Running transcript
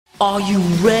Are you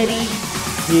ready?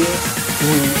 Here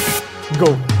we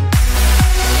go.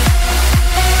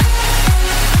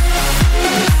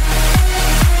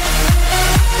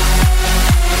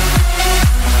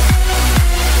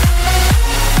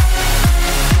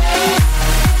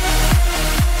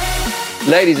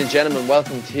 Ladies and gentlemen,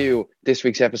 welcome to this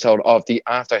week's episode of the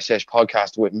After Sesh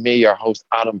podcast with me, your host,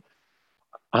 Adam.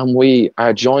 And we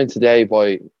are joined today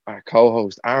by our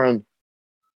co-host, Aaron,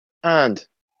 and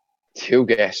two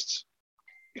guests.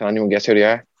 Can anyone guess who they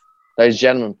are? Ladies and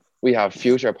gentlemen, we have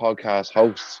future podcast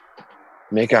hosts,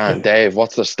 Mika and Dave.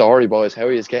 What's the story, boys? How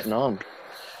are you getting on?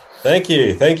 Thank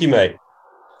you, mate.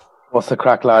 What's the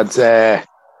crack, lads?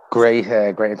 Great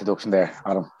introduction there,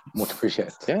 Adam. Much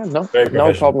appreciated. Yeah,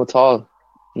 no problem at all.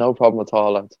 No problem at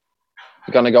all, lads.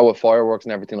 We're going to go with fireworks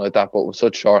and everything like that, but with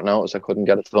such short notice, I couldn't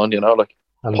get it done, like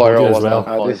and pyro as wasn't well.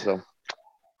 on point, so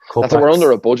that's why we're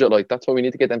under a budget. Like, that's why we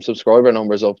need to get them subscriber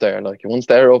numbers up there. Like, once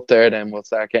they're up there, then we'll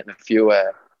start getting a few.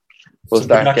 We'll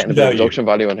start getting a bit of production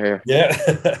value in here. Yeah.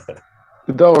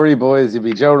 Don't worry, boys. You'll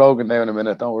be Joe Rogan now in a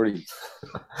minute. Don't worry.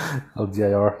 Oh,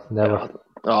 JR, never.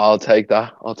 Oh, I'll take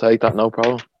that. No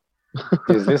problem.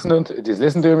 Do you listen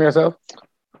to him yourself?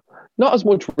 Not as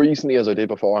much recently as I did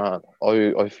beforehand.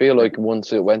 I feel like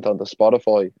once it went onto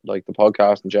Spotify, like the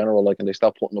podcast in general, like, and they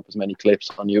stopped putting up as many clips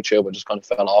on YouTube, I just kind of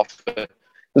fell off.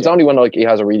 It's only when like he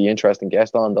has a really interesting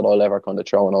guest on that I'll ever kind of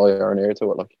throw an eye or an ear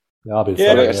to it. Like, yeah, I'll be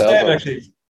same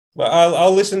actually. Well,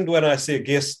 I'll listen when I see a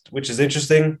guest which is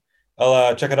interesting.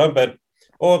 I'll check it out,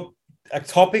 or a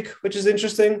topic which is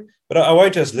interesting, but I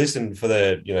won't just listen for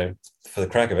the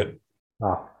crack of it.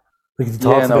 Like he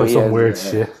talks about some weird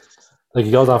shit. Like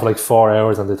he goes on for like 4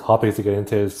 hours, and the topics to get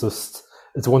into it's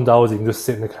one of those you can just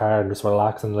sit in the car and just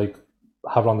relax and like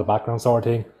have it on the background sort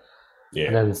of thing. Yeah.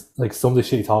 And then like some of the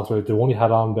shit he talks about, the one he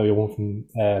had on about one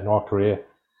from North Korea,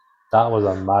 that was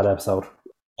a mad episode.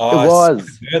 Oh, it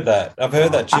was. I've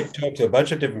heard that chick talk to a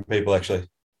bunch of different people actually.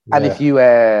 And if you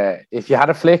had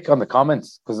a flick on the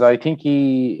comments, because I think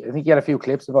he had a few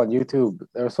clips of it on YouTube.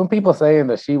 There were some people saying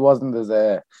that she wasn't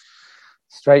as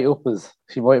straight up as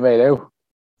she might have made out.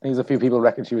 I think there's a few people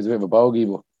reckon she was a bit of a bogey,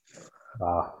 but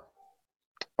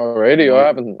already, I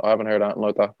haven't heard anything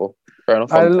like that. But fair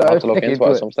enough, I'll have to look into it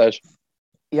at some stage.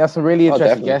 He has some really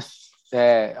interesting guests.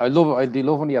 I do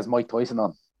love when he has Mike Tyson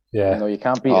on. Yeah, you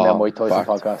can't beat that Mike Tyson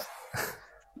podcast.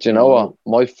 Do you know what?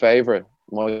 My favorite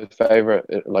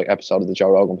like episode of the Joe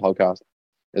Rogan podcast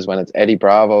is when it's Eddie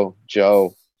Bravo,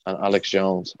 Joe, and Alex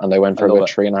Jones, and they went for about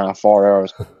 3.5, 4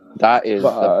 hours. That is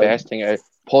the best thing.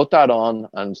 Put that on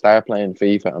and start playing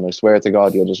FIFA, and I swear to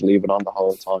God, you'll just leave it on the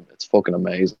whole time. It's fucking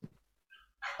amazing.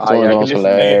 It's one of the most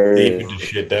hilarious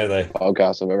shit, don't they?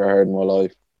 podcasts I've ever heard in my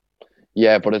life.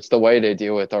 Yeah, but it's the way they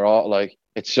do it. They're all like,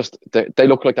 it's just, they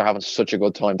look like they're having such a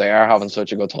good time. They are having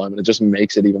such a good time, and it just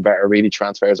makes it even better. It really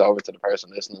transfers over to the person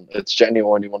listening. It's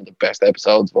genuinely one of the best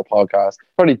episodes of a podcast.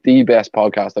 Probably the best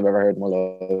podcast I've ever heard in my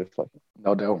life. Like,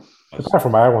 no doubt. Apart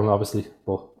from our one, obviously,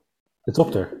 but it's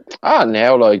up there.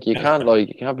 Now, like, you can't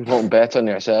be putting bets on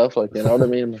yourself, like, you know what I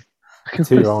mean?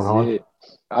 To your own horn.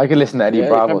 I could listen to Eddie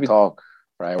Bravo talk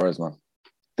for hours, man.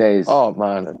 Days. Oh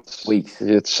man, it's weeks.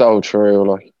 It's so true.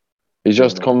 Like, he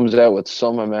just comes out with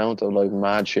some amount of like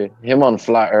mad shit. Him on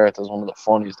Flat Earth is one of the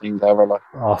funniest things ever. Like,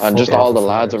 and just all the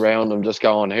lads around him just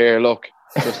going, "Here, look."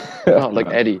 Just, like,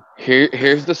 Eddie,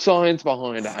 here's the science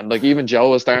behind it, and like even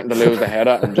Joe was starting to lose the head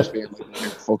at him, just being like, "You're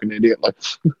a fucking idiot." Like,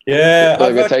 yeah,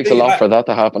 like it takes a lot for that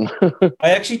to happen.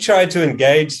 I actually tried to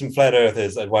engage some flat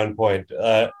earthers at one point,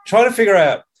 trying to figure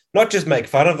out, not just make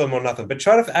fun of them or nothing, but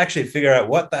try to actually figure out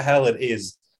what the hell it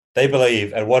is they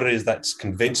believe and what it is that's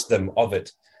convinced them of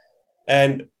it.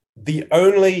 And the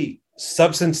only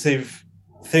substantive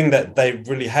thing that they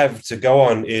really have to go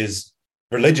on is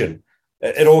religion.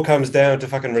 It all comes down to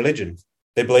fucking religion.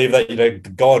 They believe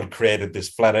that, God created this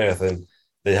flat earth and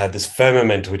they had this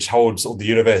firmament which holds all the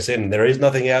universe in. There is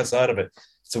nothing outside of it.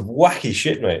 It's a wacky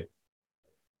shit, mate.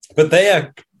 But they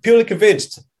are purely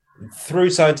convinced through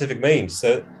scientific means.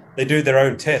 So they do their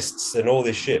own tests and all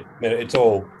this shit. I mean, it's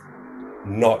all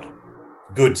not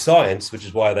good science, which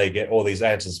is why they get all these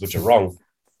answers which are wrong.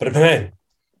 But man,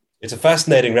 it's a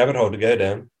fascinating rabbit hole to go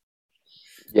down.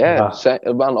 Yeah,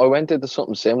 man, I went into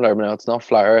something similar. Now it's not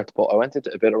Flat Earth, but I went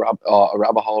into a bit of a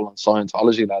rabbit hole on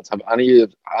Scientology, lads. Have any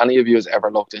of you ever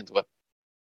looked into it?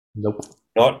 Nope.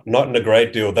 Not in a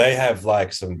great deal. They have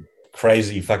like some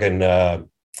crazy fucking where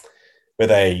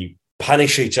they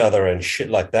punish each other and shit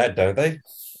like that, don't they?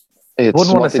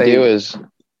 It's what they do is,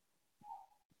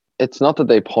 it's not that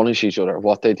they punish each other.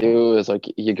 What they do is, like,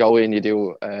 you go in, you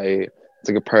do it's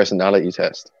like a personality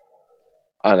test.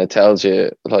 and it tells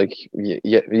you like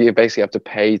you basically have to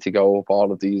pay to go up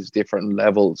all of these different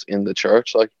levels in the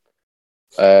church, like.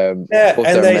 And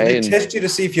they test you to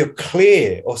see if you're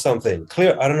clear or something.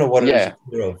 Clear, I don't know what it is you're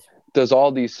clear of. There's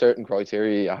all these certain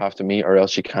criteria you have to meet, or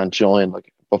else you can't join.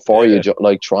 Like before you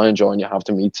try and join, you have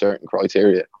to meet certain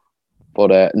criteria.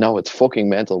 But no, it's fucking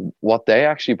mental. What they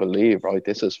actually believe, right?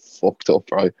 This is fucked up,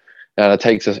 right? And it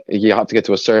takes you have to get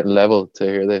to a certain level to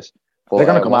hear this. But, they're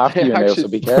gonna come after you now, so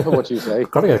be careful what you say.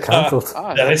 Gotta get cancelled.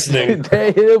 They're listening.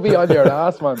 They'll be on your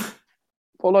ass, man.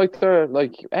 But like they're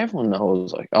like everyone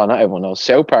knows, like not everyone knows.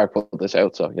 South Park put this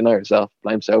out, so you know yourself.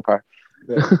 Blame South Park.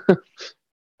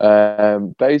 Yeah.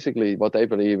 Basically, what they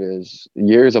believe is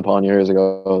years upon years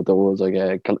ago there was like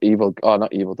not evil.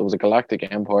 There was a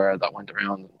galactic empire that went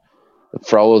around, and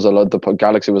froze a lot. The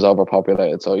galaxy was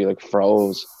overpopulated, so you like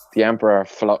froze. The emperor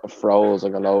froze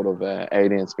like a load of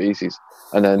alien species,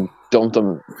 and then dumped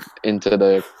them into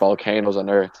the volcanoes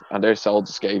on Earth, and their souls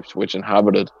escaped, which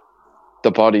inhabited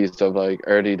the bodies of like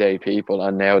early day people,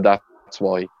 and now that's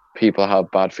why people have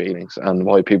bad feelings and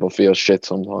why people feel shit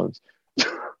sometimes.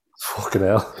 Fucking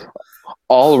hell.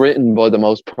 All written by the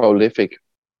most prolific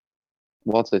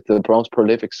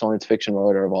science fiction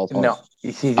writer of all time. No,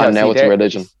 you see, and now it's a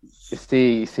religion.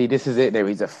 See, this is it now.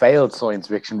 He's a failed science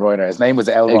fiction writer. His name was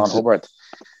L. Ron Hubbard.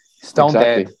 Stone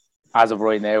dead as of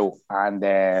right now,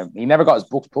 and he never got his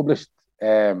books published.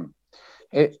 Have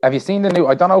you seen the new?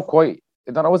 I don't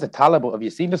know, is it Tala, but have you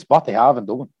seen the spot they have in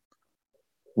Dublin?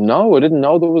 No, I didn't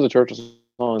know there was a Church of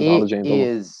Scientology in Dublin. It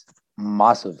is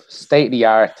massive, state of the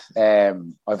art.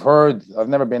 I've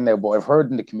never been there, but I've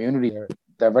heard in the community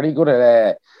they're very good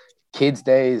at kids'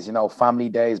 days, family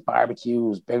days,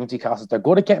 barbecues, bounty castles. They're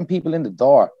good at getting people in the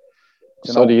door.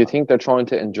 So do you think they're trying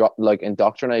to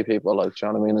indoctrinate people, like, do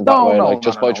you know what I mean, in that way,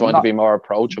 by trying to be more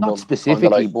approachable? Not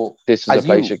specifically, but this is a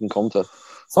place you can come to.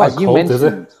 As you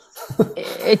mentioned,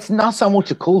 it's not so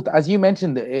much a cult. As you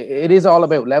mentioned, it is all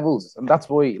about levels, and that's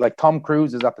why, like, Tom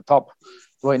Cruise is at the top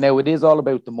right now. It is all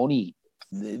about the money.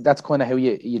 That's kind of how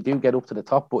you do get up to the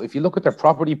top. But if you look at their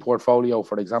property portfolio,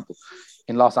 for example,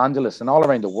 in Los Angeles and all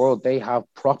around the world, they have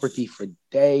property for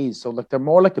days. So like they're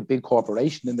more like a big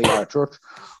corporation than they are a church.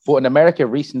 But in America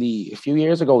recently, a few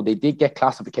years ago, they did get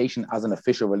classification as an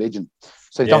official religion.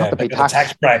 So they don't have to pay tax.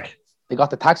 Tax break. They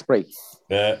got the tax break.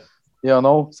 Yeah.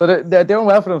 So they're doing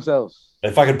well for themselves.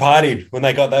 They fucking partied. When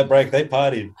they got that break, they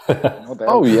partied. No doubt.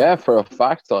 Oh yeah, for a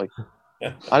fact, like.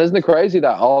 And isn't it crazy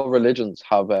that all religions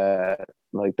have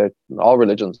all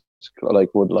religions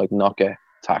would not get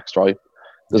taxed, right?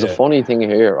 There's a funny thing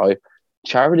here, right?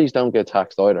 Charities don't get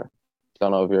taxed either.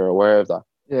 Don't know if you're aware of that.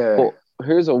 Yeah. But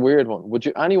here's a weird one.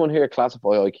 Would anyone here classify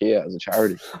IKEA as a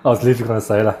charity? I was literally going to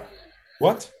say that.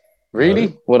 What?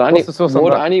 Really? Would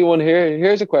anyone here?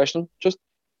 Here's a question. Just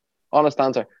honest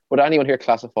answer. Would anyone here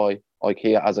classify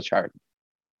IKEA as a charity?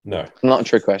 No. Not a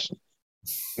trick question.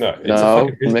 No. No,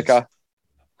 Mika.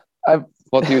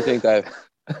 What do you think, Dave?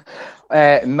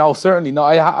 No, certainly not.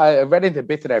 I read into a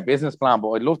bit of their business plan,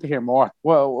 but I'd love to hear more.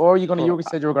 Well, what are you going to? You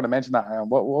said you were going to mention that.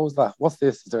 What was that? What's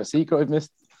this? Is there a secret I've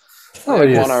missed? Come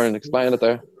on, Aaron, explain it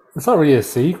there. It's not really a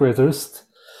secret. It's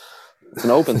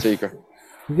an open secret.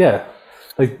 Yeah,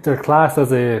 like they're classed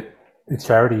as a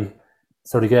charity,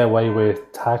 so they get away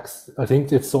with tax. I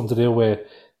think it's something to do with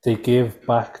they give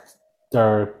back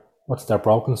their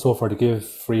broken stuff, or they give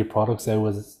free products out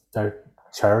as their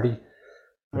charity.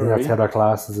 I think that's how their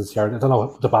class is a charity. I don't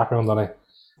know the background on it.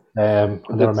 It's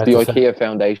the IKEA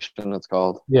Foundation, it's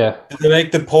called. Yeah. Did they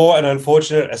make the poor and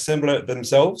unfortunate assemble it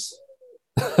themselves?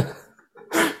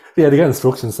 Yeah, they get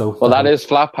instructions. So well, that is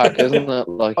flat pack, isn't it?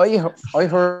 Like I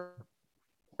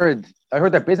heard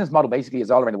their business model basically is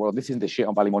all around the world. This isn't the shit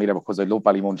on Ballymun either, because I love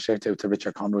Ballymun. Shout out to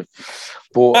Richard Conroy.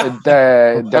 But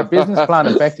their business plan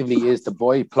effectively is to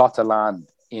buy plots of land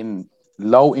in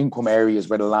low income areas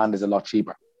where the land is a lot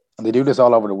cheaper. And they do this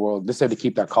all over the world. This is how they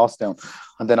keep their costs down.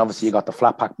 And then obviously you got the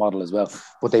flat pack model as well.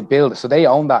 But they build, so they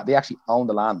own that. They actually own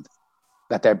the land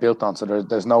that they're built on. So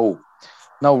there's no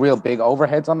real big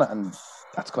overheads on it. And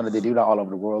that's they do that all over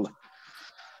the world.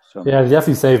 So, yeah, they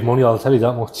definitely save money. I'll tell you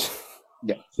that much.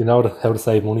 Yeah. You know how to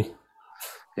save money.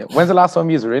 Yeah. When's the last time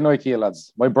you were in IKEA,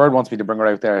 lads? My bird wants me to bring her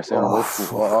out there soon.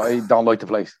 I don't like the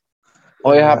place.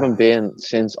 I haven't been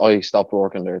since I stopped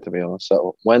working there, to be honest.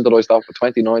 So when did I stop?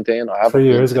 2019? I haven't. 3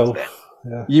 years ago.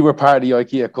 Yeah. You were part of the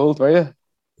IKEA cult, were you?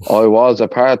 I was a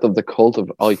part of the cult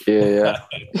of IKEA,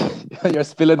 yeah. You're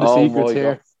spilling the secrets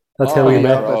here. That's how we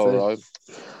met. Right.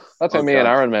 That's how me and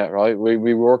Aaron met, right?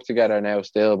 We work together now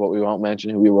still, but we won't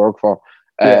mention who we work for.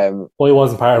 Well, I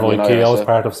wasn't part of IKEA. I was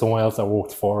part of someone else that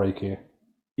worked for IKEA.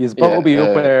 He's probably Yeah,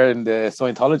 up there in the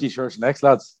Scientology church next,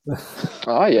 lads.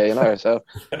 Oh yeah, you know yourself.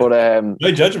 But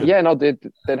No judgment. yeah, no, they'd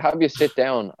have you sit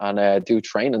down and do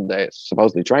training days,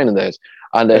 supposedly training days,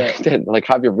 and they'd like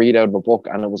have you read out of a book,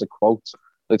 and it was a quote.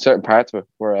 Like certain parts of it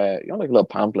were, like a little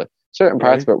pamphlet. Certain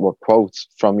parts of it were quotes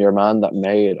from your man that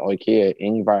made IKEA,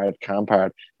 Ingvar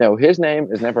Kamprad. Now, his name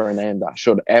is never a name that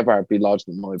should ever be lodged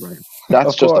in my brain. That's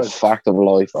Of just course. a fact of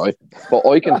life, right? But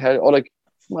I can tell, like,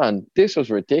 man, this was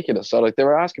ridiculous. So, like, they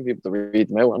were asking people to read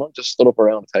them out, and I just stood up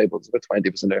around the table. It's about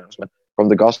 20% there. I just went, from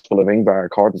the Gospel of Ingvar,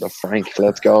 according to Frank,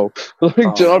 let's go. Like, do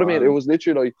you know what I mean? man. It was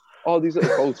literally like all these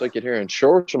little quotes like you'd hear in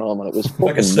church and all, and it was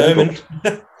Like a fucking sermon.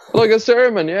 mental. Like a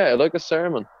sermon, yeah, like a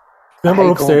sermon. Remember I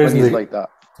hate upstairs? companies like that.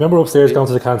 Remember upstairs going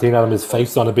to the canteen, Adam? His face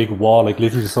was on a big wall, like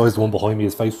literally the size of the one behind me.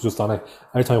 His face was just on it.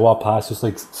 Every time I walked past, just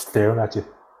like staring at you.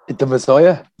 The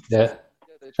Messiah. Yeah.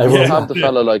 They Everyone- have the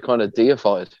fella like kind of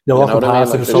deified. You're You know walking what I mean?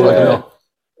 past and Like, show like yeah.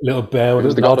 a little bell. It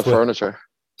was the and god of God's furniture.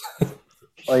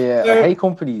 I hate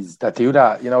companies that do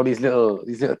that. You know, these little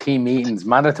team meetings,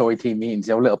 mandatory team meetings.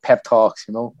 You know, little pep talks.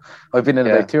 You know, I've been in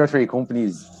Yeah. about 2 or 3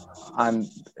 companies, and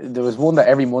there was one that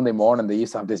every Monday morning they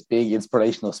used to have this big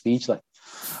inspirational speech, like,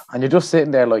 and you're just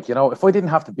sitting there like, you know, if I didn't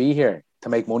have to be here to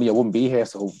make money, I wouldn't be here.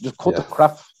 So just cut the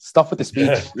crap. Stop with the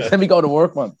speech. Let me go to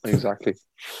work, man. Exactly.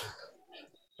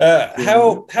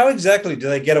 How exactly do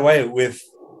they get away with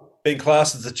being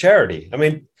classed as a charity? I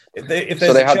mean, if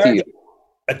there's they a have charity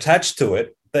attached to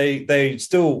it, they're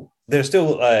still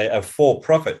a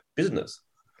for-profit business.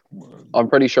 I'm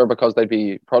pretty sure because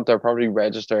they're probably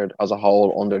registered as a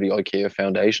whole under the IKEA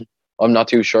Foundation. I'm not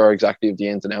too sure exactly of the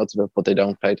ins and outs of it, but they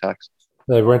don't pay tax.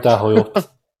 They weren't that high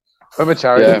up. I'm a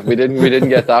charity. Yeah, we didn't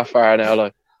get that far now.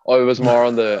 Like I was more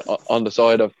on the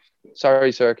side of,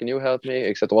 sorry sir, can you help me?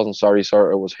 Except it wasn't sorry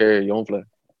sir, it was here, young fella.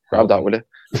 Grab that with it.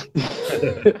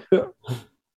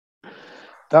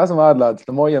 That's mad, lads.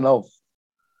 The more you know.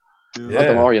 Not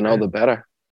the more you know, the better.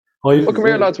 I- But come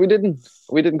here, lads. We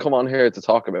didn't come on here to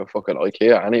talk about fucking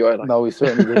IKEA anyway. Like. No, we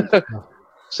certainly didn't.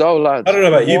 So, lads. I don't know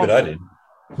about you, but I did.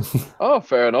 Oh,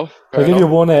 fair enough. I'll give you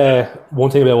one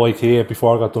thing about IKEA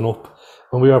before I got done up.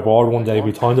 When we were bored one day,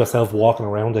 we timed ourselves walking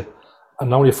around it. And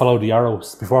now when you follow the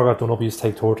arrows, before I got done up, it used to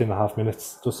take 13.5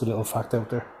 minutes. Just a little fact out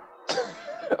there.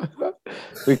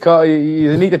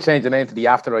 You need to change the name to the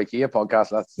After IKEA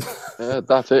podcast, lads. Yeah,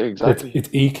 that's it, exactly. It's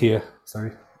IKEA,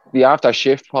 sorry. The After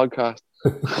Shift podcast.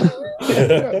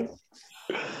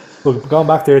 Look, going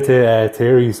back there to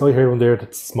theories, I heard one there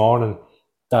this morning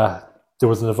that there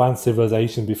was an advanced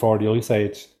civilization before the Ice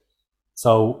Age.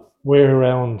 So we're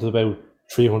around about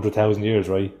 300,000 years,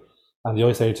 right? And the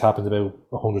Ice Age happened about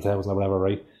 100,000 or whatever,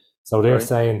 right? So they're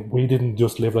saying we didn't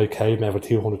just live like cavemen for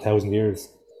 200,000 years.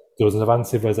 There was an advanced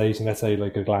civilization, let's say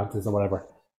like Atlantis or whatever,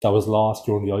 that was lost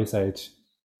during the Ice Age.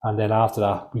 And then after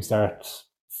that, we start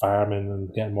farming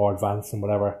and getting more advanced and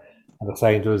whatever. And they're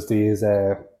saying there's these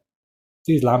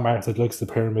landmarks, like the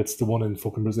pyramids, the one in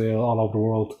fucking Brazil, all over the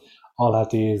world, all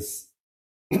had these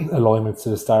alignments to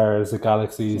the stars, the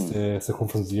galaxies, the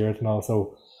circumference of the earth, and all.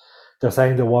 So they're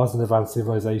saying there was an advanced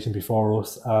civilization before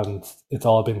us, and it's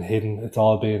all been hidden, it's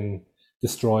all been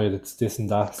destroyed, it's this and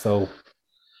that. So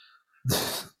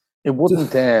It wouldn't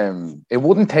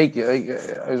take.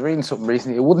 I was reading something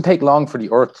recently. It wouldn't take long for the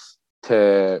Earth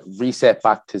to reset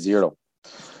back to zero.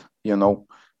 You know,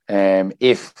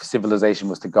 if civilization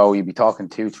was to go, you'd be talking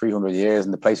 200-300 years,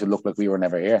 and the place would look like we were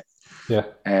never here. yeah,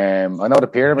 I know the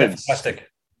pyramids. Fantastic.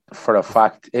 For a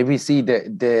fact, if we see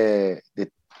the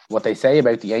what they say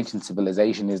about the ancient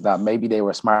civilization is that maybe they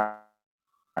were smart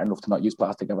enough to not use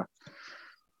plastic ever.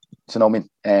 So, no, I mean,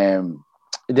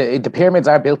 the pyramids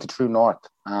are built to true north,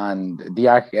 and the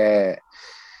I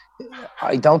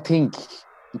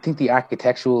think the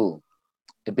architectural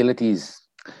abilities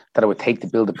that it would take to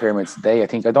build the pyramids today, I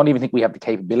don't even think we have the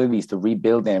capabilities to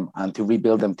rebuild them and to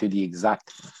rebuild them to the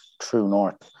exact true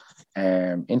north.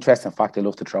 Interesting fact I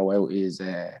love to throw out is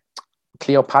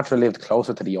Cleopatra lived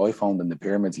closer to the iPhone than the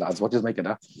pyramids, lads. What do you make of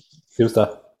that? who's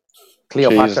that?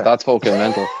 Cleopatra. Jesus, that's fucking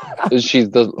mental. What was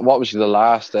she, the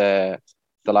last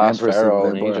Empress pharaoh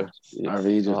of in Egypt? Of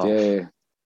Egypt, Oh, yeah.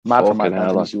 Mad for fucking Mark hell,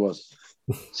 Antony, like. she was.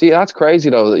 See, that's crazy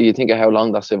though. That you think of how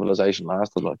long that civilization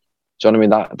lasted. Like, do you know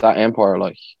what I mean? That empire,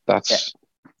 like,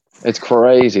 it's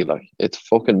crazy. Like, it's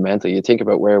fucking mental. You think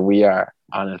about where we are,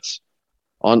 and it's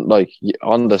on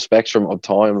the spectrum of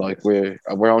time. Like, we're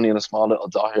only in a small little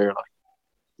dot here. Like,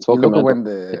 it's You fucking look at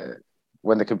mental.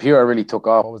 when the computer really took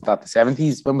off. What was that? The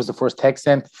 70s? When was the first text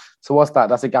sent? So what's that?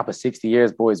 That's a gap of 60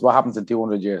 years, boys. What happens in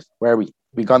 200 years? Where are we?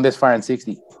 We gone this far in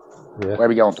 60. Yeah. Where are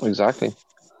we going? Exactly.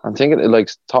 I'm thinking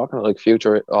like talking like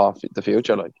future of the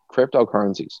future, like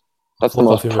cryptocurrencies. That's the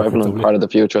most prevalent part of the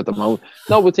future at the moment.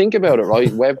 No, but think about it,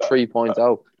 right? Web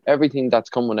 3.0, everything that's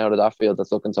coming out of that field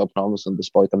that's looking so promising,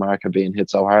 despite the market being hit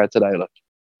so hard today. Like,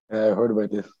 I heard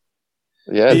about this.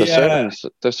 Yeah,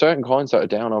 there's certain coins that are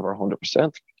down over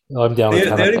 100%. I'm down.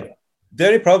 The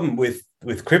only problem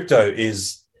with crypto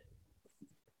is,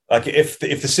 like, if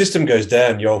the system goes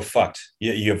down, you're fucked.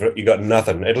 You got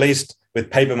nothing. At least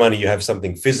with paper money, you have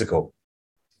something physical.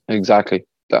 Exactly.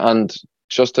 And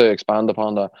just to expand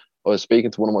upon that, I was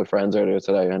speaking to one of my friends earlier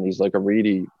today, and he's like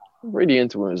really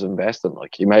into his investing.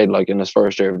 Like, he made, like, in his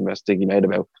first year of investing, he made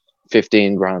about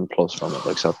 15 grand plus from it.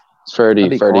 Like, so it's fairly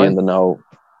in the know.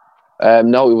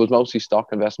 No, it was mostly stock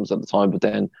investments at the time, but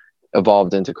then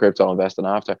evolved into crypto investing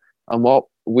after. And what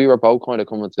we were both kind of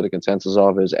coming to the consensus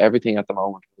of is everything at the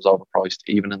moment was overpriced,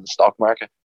 even in the stock market,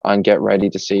 and get ready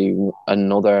to see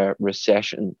another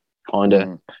recession, kind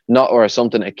of not, or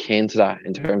something akin to that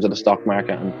in terms of the stock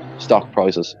market and stock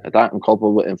prices. That, and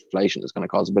coupled with inflation, is going to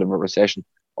cause a bit of a recession.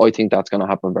 I think that's going to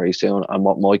happen very soon. And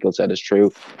what Michael said is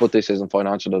true, but this isn't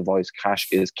financial advice. Cash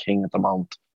is king at the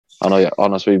moment, and I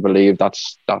honestly believe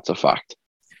that's a fact.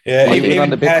 Yeah, even on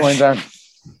the Bitcoin down.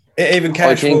 Even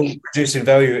cash will reduce in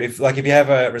value if you have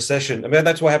a recession. I mean,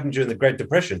 that's what happened during the Great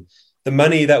Depression. The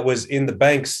money that was in the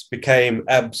banks became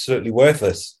absolutely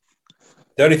worthless.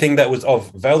 The only thing that was of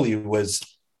value was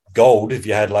gold, if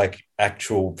you had, like,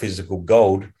 actual physical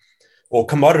gold, or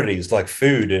commodities like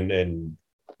food and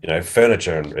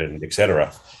furniture and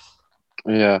etc.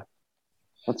 Yeah,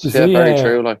 that's very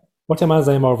true. Like, what's your man's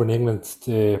name over in England?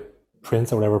 The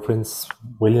Prince or whatever, Prince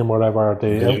William or whatever.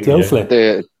 The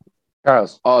outfit.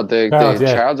 Charles. Oh,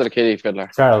 Charles or the Kitty Fiddler?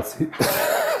 Charles.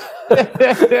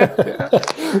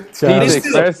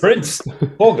 Charles. Prince.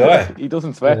 Poor guy. He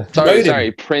doesn't sweat.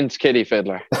 Sorry, Prince Kitty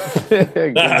Fiddler.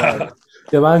 The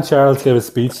man Charles gave a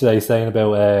speech today saying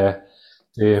about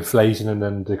the inflation and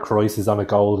then the crisis on a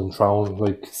golden throne,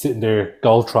 like sitting there,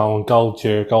 gold throne, gold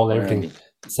chair, gold everything,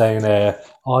 saying,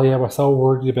 oh yeah, we're so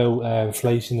worried about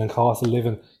inflation and cost of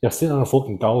living. You're sitting on a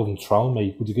fucking golden throne,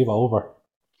 mate. Would you give over?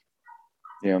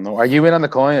 Yeah, no. Are you in on the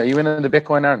coin? Are you in on the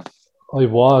Bitcoin, Aaron? I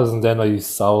was, and then I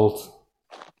sold.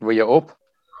 Were you up?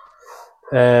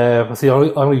 See, I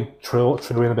only threw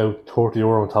in about €30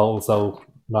 in total, so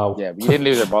no. Yeah, but you didn't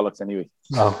lose your bollocks anyway.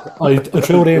 No, I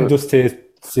threw it in just to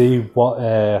see what,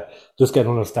 just get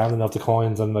an understanding of the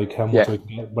coins and, like, how much I can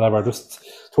get, whatever. Just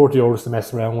 €30 to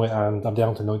mess around with, and I'm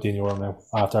down to €19 now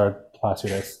after the past 2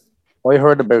 days. I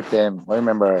heard about them. I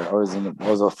remember I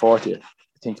was a fourth year.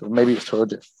 I think maybe it was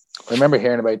third year. I remember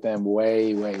hearing about them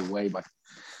way back.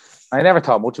 I never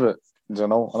thought much of it, you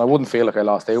know, and I wouldn't feel like I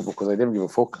lost out because I didn't give a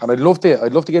fuck. And I'd love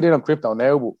to get in on crypto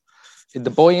now, but the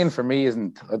buy-in for me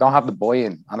isn't. I don't have the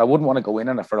buy-in, and I wouldn't want to go in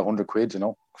on it for £100. You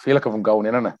know, I feel like if I'm going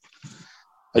in on it,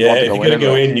 if you're gonna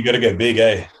go in, you got to go big,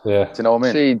 eh? Yeah, do you know what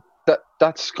I mean? See,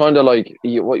 that's kind of like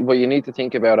what you need to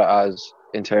think about it as,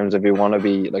 in terms of you want to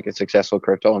be like a successful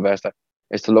crypto investor,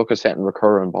 is to look at setting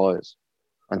recurring buys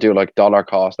and do like dollar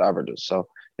cost averages. So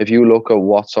if you look at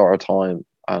what sort of time,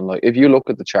 and like if you look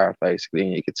at the chart basically,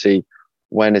 and you can see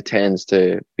when it tends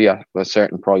to be at a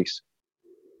certain price,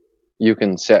 you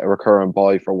can set a recurring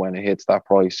buy for when it hits that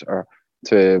price, or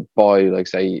to buy, like,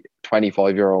 say,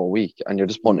 €25 a week, and you're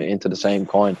just putting it into the same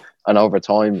coin, and over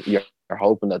time you're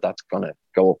hoping that that's going to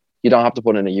go up. You don't have to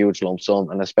put in a huge lump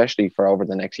sum, and especially for over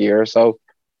the next year or so,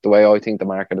 the way I think the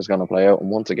market is going to play out,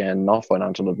 and once again, not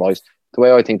financial advice, the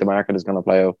way I think the market is going to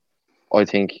play out, I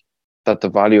think that the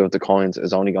value of the coins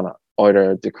is only going to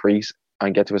either decrease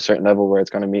and get to a certain level where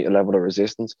it's going to meet a level of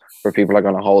resistance where people are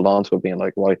going to hold on to it, being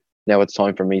like, right, now it's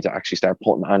time for me to actually start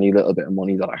putting any little bit of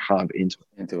money that I have into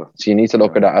it. So you need to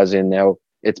look at it as in, now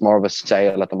it's more of a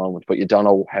sale at the moment, but you don't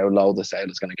know how low the sale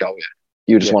is going to go yet.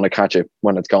 You just want to catch it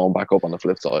when it's going back up on the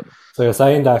flip side. So you're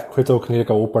saying that crypto can either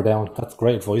go up or down. That's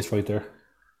great advice right there.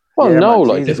 Well,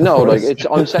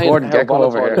 I'm saying how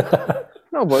volatile.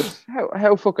 No, but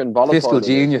how fucking volatile. Fiscal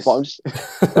genius. Once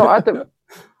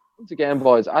again,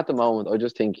 boys, at the moment, I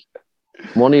just think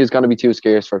money is going to be too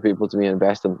scarce for people to be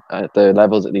investing at the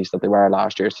levels, at least, that they were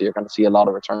last year. So you're going to see a lot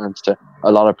of returns to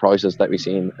a lot of prices that we've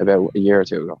seen about a year or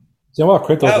two ago. So what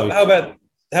crypto? How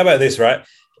about this, right?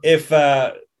 If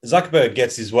Zuckerberg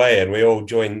gets his way and we all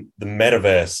join the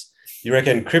metaverse, you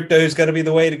reckon crypto is going to be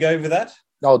the way to go for that?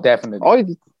 Oh,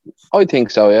 definitely. I think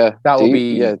so. Yeah, that would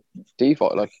be DeFi.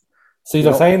 Like, see,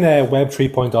 they're saying Web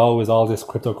 3.0 is all this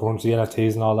cryptocurrency,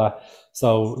 NFTs, and all that.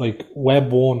 So, like,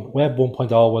 Web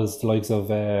 1.0 was the likes of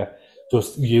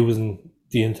just using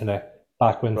the internet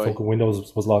back when fucking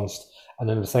Windows was launched. And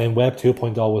then the same Web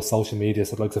 2.0 was social media,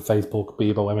 so the likes of Facebook,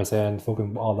 Bebo, MSN,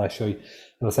 fucking all that shit.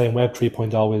 And the same Web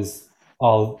 3.0 is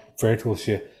all virtual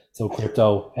shit. So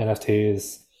crypto,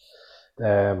 NFTs,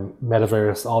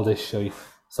 metaverse, all this shit.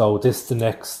 So this is the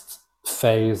next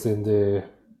phase in the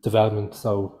development.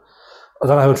 So I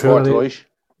don't know how true it is. Right.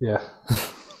 Yeah.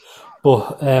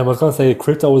 But I was going to say,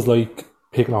 crypto is like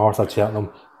picking a horse at Cheltenham.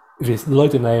 If you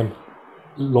like the name,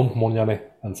 lump money on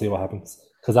it and see what happens.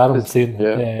 Because Adam's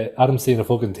seen a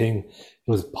fucking thing. It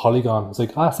was Polygon. It's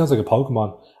like, sounds like a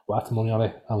Pokemon. Whacked money on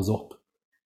it. I was up.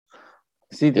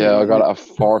 See, I got it at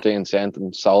 14 cents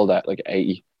and sold at like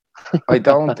 80. I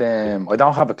don't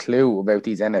have a clue about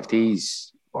these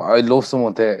NFTs. I'd love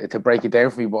someone to break it down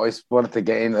for me, but I just wanted to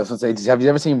get in. I was going to say, have you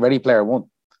ever seen Ready Player One?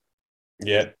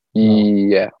 Yeah.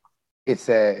 Yeah. It's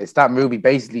that movie.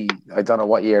 Basically, I don't know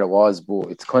what year it was, but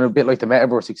it's kind of a bit like the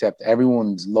metaverse, except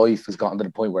everyone's life has gotten to the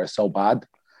point where it's so bad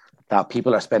that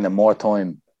people are spending more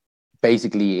time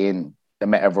basically in the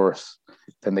metaverse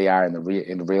than they are in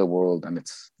the real world, and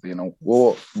it's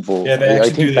But yeah, they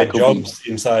actually do their jobs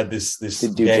inside this. They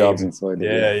do game. Jobs inside.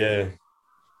 Yeah.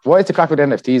 Why is the crack with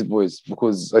NFTs, boys?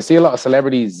 Because I see a lot of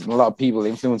celebrities and a lot of people,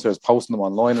 influencers, posting them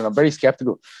online, and I'm very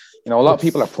skeptical. A lot of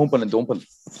people are pumping and dumping.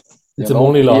 It's a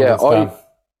money laundering Yeah, scam.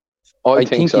 I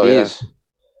think so. It Yeah. is.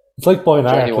 It's like buying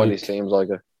art. Genuinely seems like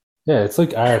it. Yeah, it's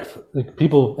like art. Like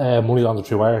people money launder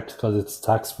through art because it's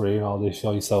tax free and all this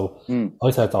shit. So I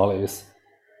said that's all it is.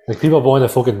 Like people buying a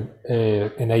fucking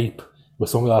an ape with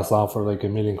sunglasses on for like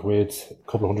 £1 million,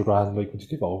 a couple of $100,000. Like, would you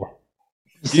give over?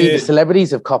 You see, the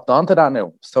celebrities have copped onto that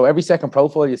now. So every second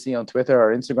profile you see on Twitter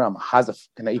or Instagram has a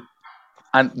fucking ape.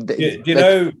 And do you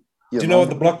know what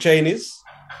the blockchain is?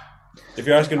 If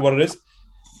you're asking what it is,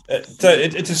 so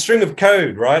it's a string of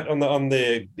code, right, on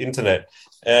the internet,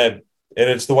 and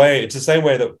it's the same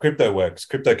way that crypto works.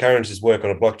 Cryptocurrencies work on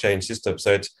a blockchain system,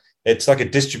 so it's like a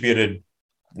distributed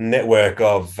network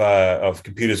of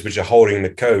computers which are holding the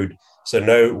code. So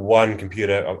no one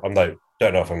computer.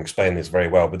 Don't know if I'm explaining this very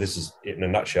well, but this is it in a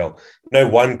nutshell. No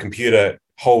one computer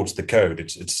holds the code.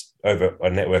 It's over a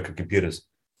network of computers,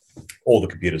 all the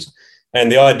computers.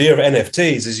 And the idea of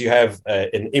NFTs is you have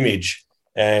an image,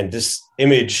 and this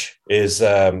image is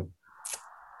the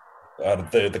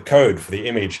code for the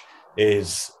image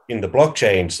is in the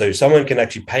blockchain. So someone can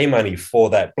actually pay money for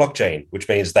that blockchain, which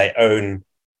means they own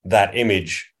that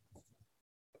image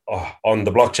on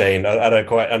the blockchain. I don't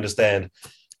quite understand.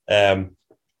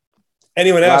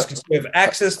 Anyone else can have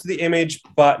access to the image,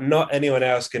 but not anyone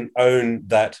else can own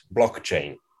that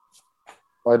blockchain.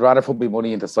 I'd rather put my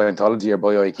money into Scientology or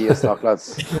buy IKEA stock,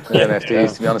 lads, than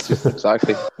NFTs, to be honest with you.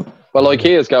 Exactly. Well,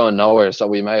 IKEA's going nowhere, so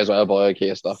we may as well buy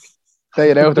IKEA stock. Say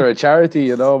it out, they're a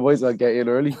charity, boys, I'll get in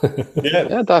early.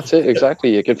 Yeah, that's it,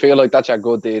 exactly. You can feel like that's your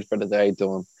good deed for the day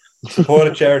done. Support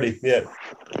a charity, yeah.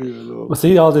 Well,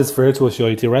 see, all this virtual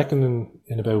shit, do you reckon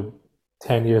in about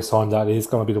 10 years' time that is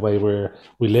going to be the way where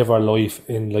we live our life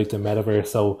in like the metaverse?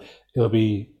 So it'll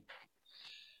be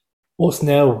us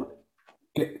now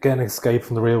getting an escape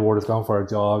from the real world is going for a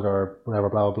jog or whatever,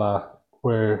 blah, blah, blah,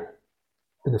 where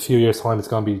in a few years' time it's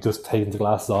going to be just taking the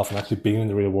glasses off and actually being in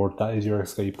the real world. That is your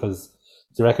escape, because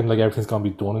do you reckon like everything's going to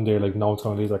be done in there? Like no one's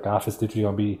going to leave their gaff. It's literally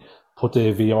going to be put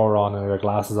the VR on and their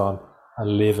glasses on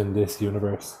and live in this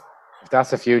universe. If that's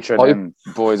the future, then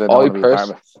boys, I don't want to be part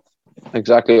of it.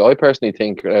 Exactly. I personally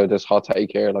think this hot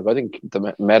take here, like I think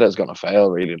the meta is going to fail,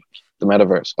 really. The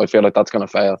metaverse. I feel like that's going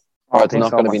to fail. Or it's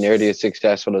not going to be nearly as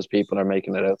successful as people are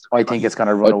making it out. I think it's going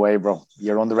to run away, bro.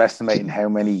 You're underestimating how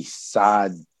many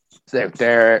sad out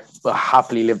there will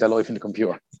happily live their life in the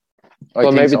computer.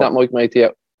 Well, maybe that might make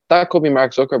that could be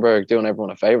Mark Zuckerberg doing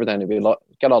everyone a favour then. He'd be like,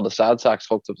 get all the sad sacks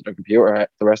hooked up to their computer.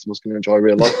 The rest of us can enjoy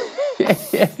real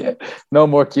life. yeah. No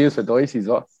more queues for Dicey's,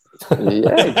 what?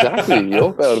 Yeah, exactly. You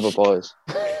up out of it, boys.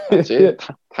 That's it.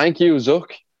 Thank you,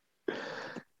 Zuck.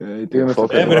 If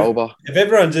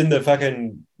everyone's in the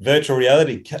fucking virtual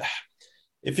reality,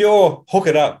 if you're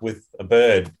hooking up with a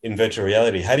bird in virtual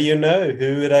reality, how do you know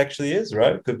who it actually is,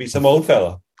 right? Could be some old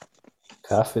fella.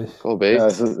 Catfish. Could be.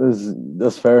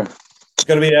 That's fair. It's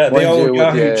going to be the old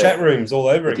Yahoo chat rooms all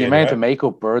over again. The amount of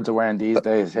makeup birds are wearing these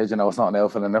days, it's not an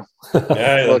elf in now.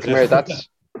 Yeah, well, come here,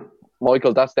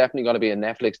 Michael, that's definitely going to be a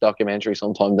Netflix documentary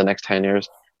sometime in the next 10 years.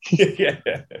 Yeah.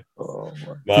 Oh,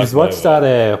 you've watched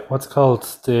that, what's it called?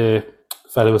 The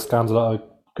fellow who scams a lot of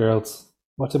girls.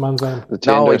 What's the man's name?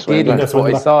 No, I didn't, but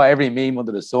I saw every meme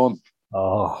under the sun.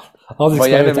 Oh, my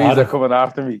enemies are coming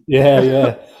after me.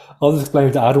 Yeah. I was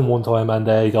explaining to Adam one time, and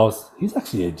he goes, he's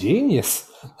actually a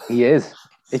genius. He is.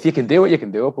 If you can do it, you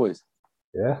can do it, boys.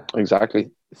 Yeah,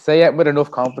 exactly. Say it with enough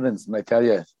confidence, and I tell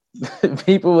you,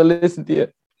 people will listen to you.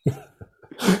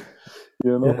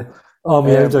 Oh,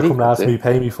 my agents are coming that's after me,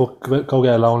 pay me, go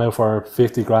get a loan out for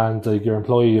 50 grand, like your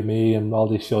employee and me and all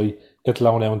this shit. Get the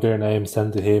loan out in their name,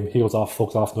 send it to him. He goes off,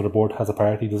 fucks off another board, has a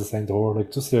party, does the same to her.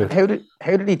 Like, just How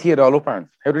did he tee it all up, Aaron?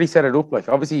 How did he set it up? Like,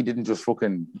 obviously he didn't just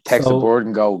fucking text the board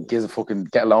and go, get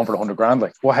a loan for 100 grand.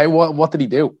 Like, what did he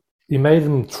do? He made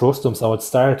him trust him. So at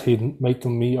start, he'd make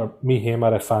them meet him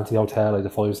at a fancy hotel, like the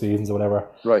Five Seasons or whatever.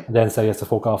 Right. And then say he has to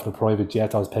fuck off in a private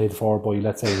jet that was paid for by,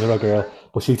 let's say, another girl,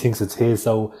 but she thinks it's his.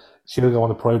 So she'll go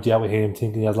on a private jet with him,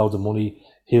 thinking he has loads of money.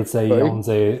 He'll say he owns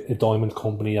a diamond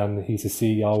company and he's a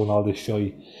CEO and all this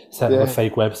shit. Set up a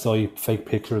fake website, fake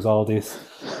pictures, all this.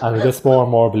 And it gets more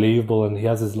and more believable, and he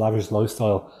has his lavish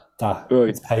lifestyle that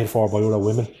it's paid for by other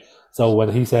women. So when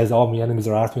he says, "Oh, my enemies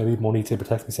are after me, I need money to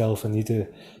protect myself, and you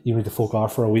need to fuck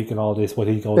off for a week," and all this, when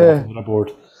he goes off another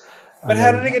board. But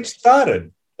how did it get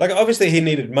started? Like, obviously he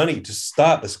needed money to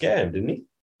start the scam, didn't he?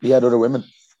 He had other women.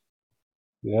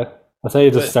 Yeah. I'd say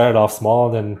he just started off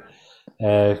small and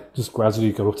then just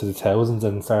gradually got up to the thousands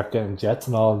and start getting jets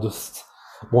and all. And just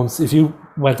once, if you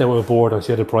went out with a board and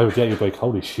she had a private jet, you'd be like,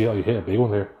 "Holy shit, you hit a big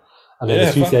one here." And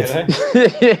then she said,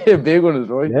 "Yeah, big one is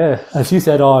right." Yeah, and she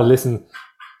said, "Oh, listen,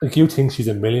 like you think she's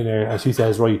a millionaire," and she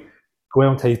says, "Right, go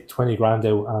out and take 20 grand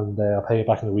out, and I'll pay it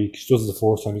back in a week." She does it the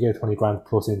first time, you get 20 grand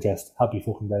plus interest. Happy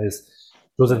fucking days.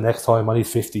 Does it next time, I need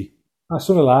 50. I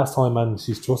done it last time, and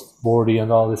she's trustworthy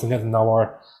and all this, and getting to know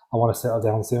her. I want to settle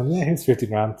down soon. Yeah, here's 50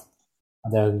 grand.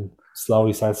 And then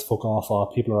slowly starts to fuck off. Oh,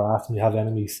 people are after me, have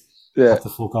enemies. Have to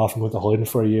fuck off and go to hiding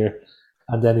for a year.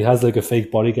 And then he has like a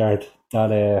fake bodyguard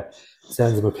that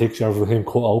sends him a picture of him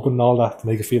cut open and all that to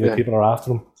make it feel like people are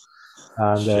after him.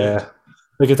 And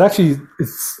like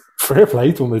it's fair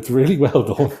play to him. It's really well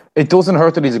done. It doesn't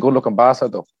hurt that he's a good looking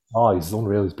bastard though. Oh, he's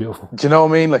unreal. He's beautiful. Do you know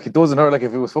what I mean? Like, it doesn't hurt. Like,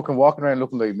 if he was fucking walking around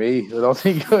looking like me, I don't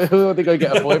think I'd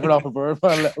get a fiver off a bird,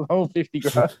 let alone 50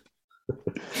 grand.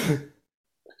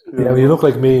 Yeah, when you look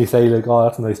like me, you say like, "Oh,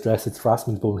 that's a nice dress. It's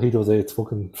harassment," but when he does it, it's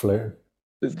fucking flirting.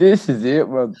 This is it,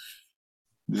 man.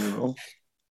 You know.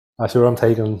 I'm sure I'm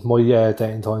taking my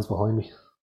dating times behind me.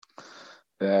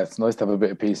 Yeah, it's nice to have a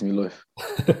bit of peace in my life.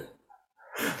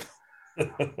 You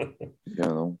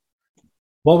know.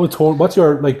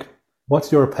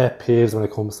 What's your pet peeves when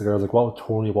it comes to girls? Like, what would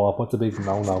turn you off? What's the big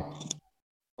no?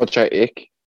 What's your ick?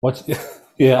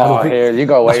 Yeah. Oh, here you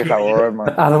go away from that word, man.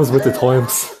 Adam's with the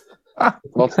times.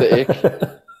 What's the ick?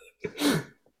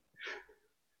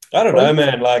 I don't know,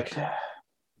 man. Like,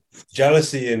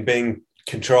 jealousy and being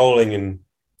controlling and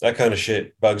that kind of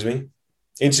shit bugs me.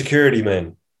 Insecurity,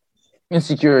 man.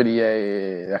 Insecurity,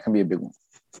 yeah, that can be a big one.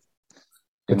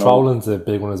 Controlling's a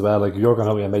big one as well. Like, you're going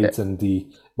out with your mates and they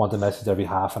want a message every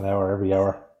half an hour, every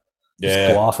hour. Yeah.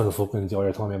 Just go off and fucking enjoy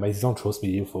your time with your mates. You don't trust me,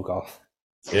 you fuck off.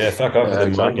 Yeah, fuck off with them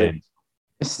exactly.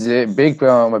 This is a big.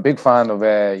 I'm a big fan of.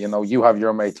 You have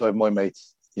your mates, I have my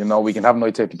mates. You know, we can have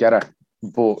nights out together,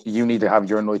 but you need to have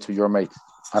your nights with your mates,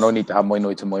 and I need to have my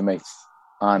nights with my mates.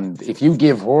 And if you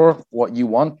give her what you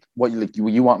want, what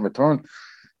you want in return,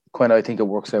 I think it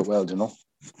works out well. You know.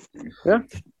 Yeah,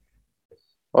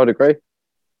 I'd agree.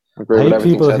 I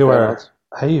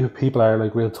hate people are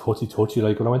like real touchy.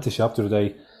 Like when I went to shop the other day,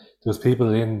 there was people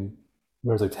in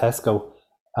where it was like Tesco,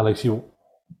 and like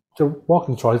they're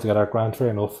walking the trolleys together, grand, fair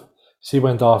enough. She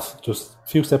went off just a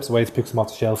few steps away to pick some off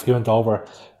the shelf. He went over,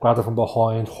 grabbed her from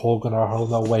behind, hugging her,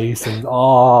 holding her waist, and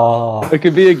I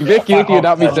could be a bit guilty of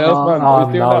that myself, man. I was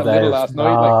doing that middle last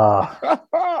night.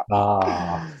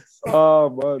 Oh,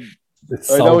 man.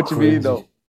 I know what you mean, though.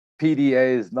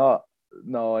 PDA is not.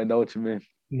 No, I know what you mean.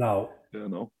 No. You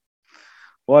know.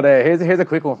 What? Here's a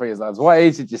quick one for you, lads. What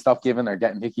age did you stop giving or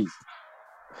getting hickeys?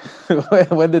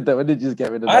 when did you just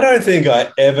get rid of that? I don't think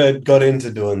I ever got into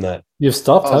doing that. You've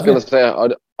stopped, I was going to say, I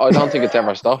don't think it's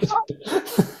ever stopped.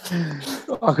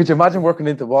 Could you imagine walking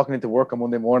into work on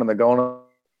Monday morning and they're going on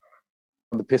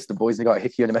the piss the boys and they got a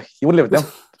hickey on your neck? You wouldn't live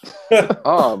with them.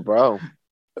 Oh, bro.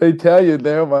 I tell you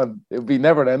there, man. It would be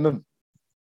never ending.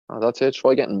 Oh, that's it.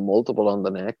 Try getting multiple on the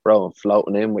neck, bro, and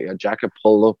floating in with your jacket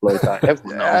pulled up like that.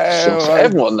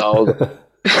 Everyone knows.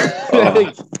 Everyone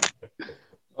knows.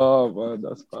 Oh man,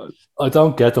 that's bad. I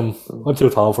don't get them. I'm too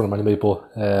tall for them anyway, but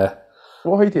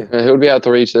what height are you? Who'll be able to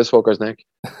reach this fucker's neck?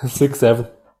 6'7".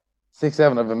 6'7".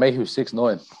 I have a mate who's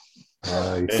 6'9".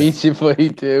 Nice. Beats you by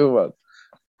 2, man.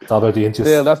 It's all about the inches.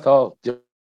 Yeah, that's tall. Do you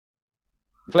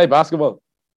play basketball?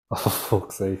 Oh,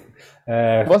 fuck's sake.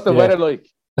 What's the weather like?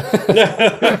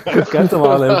 Get them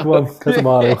all out. Come on, get them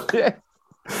all out.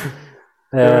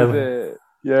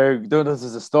 There's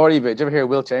a story about. Did you ever hear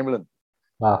Will Chamberlain?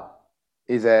 Nah.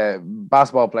 He's a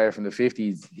basketball player from the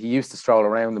 50s. He used to stroll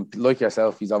around, and like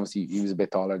yourself, he was a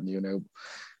bit taller than you now.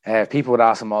 people would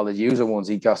ask him all the user ones.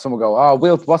 Someone go, "Oh,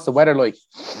 Wilt, what's the weather like?"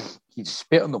 He'd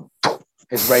spit on them.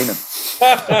 It's raining.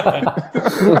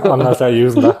 I'm gonna start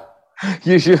using that.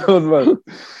 You should, man.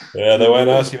 Yeah, they won't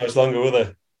ask you much longer, will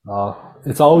they?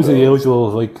 It's always the usual,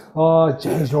 like, oh,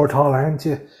 James, you're tall, aren't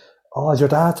you? Oh, is your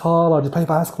dad tall? Or do you play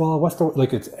basketball? What's the,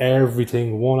 like, it's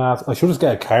everything, one after. I should just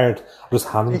get a card, just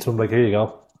hand it to him, like, here you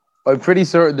go. I'm pretty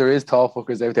certain there is tall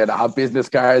fuckers out there that have business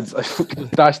cards. I fucking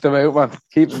dash them out, man.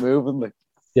 Keep them moving, like.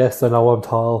 Yes, I know I'm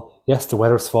tall. Yes, the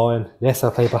weather's fine. Yes, I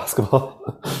play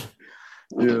basketball.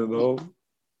 You know.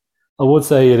 I would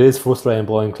say it is frustrating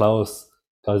buying clothes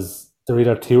because they're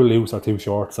either too loose or too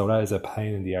short, so that is a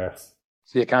pain in the arse.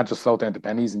 So you can't just float down to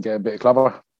Pennies and get a bit of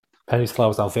clever. Penny's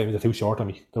clothes don't fit me, they're too short on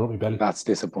me. They're up my belly. That's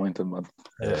disappointing, man.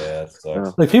 Yeah, that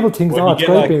sucks. Like, people think, When oh, you it's get,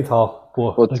 great like- being tall.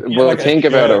 But But like, well, like a think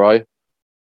about shirt. it, right?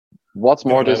 What's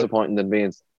more Yeah, disappointing than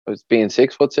being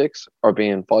 6'6" or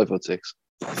being 5'6"?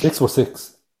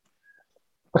 6'6".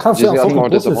 I can't Do fit you on think that's more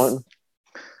fucking disappointing? buses.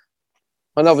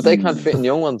 I know, but they can't fit in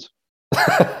young ones.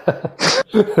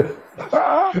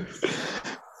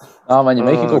 Oh man, you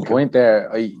make a good Okay. point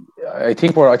there. I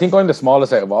think I'm the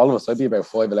smallest out of all of us. I'd be about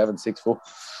 5'11", 6 foot.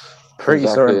 Pretty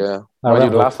Exactly, certain. yeah. Mind you,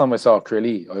 the last time I saw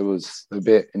Crilly, I was a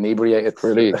bit inebriated.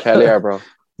 Really, Kelly, bro.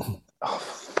 Oh,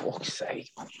 fuck's sake.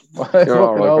 You're Fucking all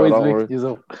right, bro, always don't lift worry. yous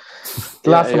up. The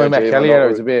last time I met Dave, Kelly, don't I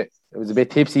worry. was a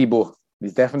bit tipsy, but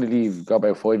he's definitely got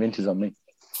about 5 inches on me.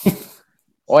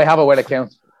 I have a wet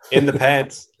account. In the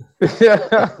pants.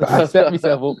 I set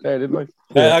myself up there, didn't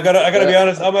I? I gotta be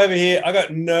honest. I'm over here. I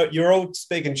got no. You're all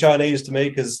speaking Chinese to me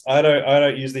because I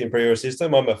don't use the imperial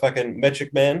system. I'm a fucking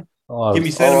metric man. Oh, Give me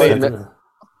it's- centimeters.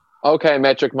 Okay,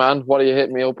 metric man, what are you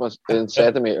hitting me up in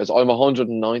centimeters? I'm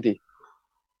 190.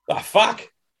 Ah, fuck.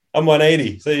 I'm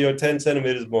 180, so you're 10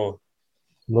 centimeters more.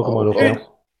 Look at my Oh, look okay.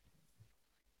 now.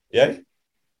 Yeah.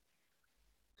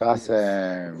 That's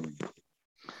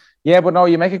yeah, but no,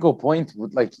 you make a good point.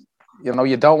 Like, you know,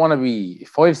 you don't want to be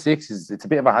 5'6". It's a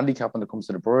bit of a handicap when it comes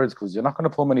to the birds because you're not going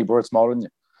to pull many birds smaller than you.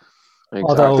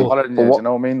 Exactly. Taller than But you, what- do you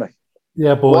know what I mean? Like,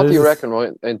 Yeah, but What do you it's- reckon,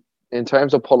 right? In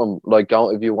terms of pulling, like,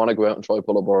 if you want to go out and try to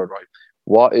pull a bird, right?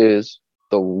 What is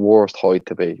the worst height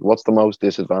to be? What's the most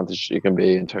disadvantage you can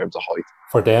be in terms of height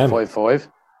for them, 5'5".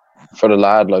 for the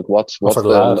lad? Like, what's for the the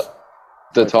lad.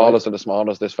 the 5'5". tallest or the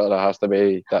smallest this fella has to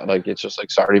be? That, like, it's just like,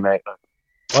 sorry, mate.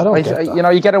 I don't get that. You know,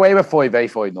 you get away with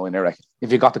 5'8", 5'9", I reckon, if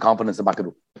you got the confidence to back it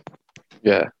up.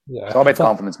 Yeah, Yeah. It's all about It's not-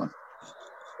 confidence, man.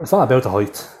 It's not about the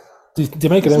height. Do you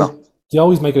make it It's out? not. Do you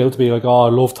always make it out to be like, oh, I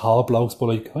love tall blokes, but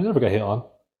like, I never get hit on.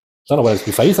 I don't know whether it's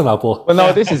be facing that, but Well,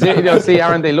 no, this is it. You know, see,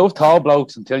 Aaron, they love tall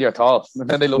blokes until you're tall, and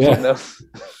then they love Yeah. something else.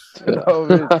 You know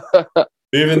what I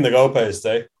mean? Moving the goalpost,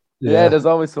 eh? Yeah, there's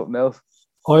always something else.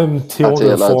 I'm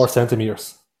 204 lads.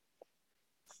 centimeters.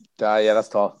 Yeah, that's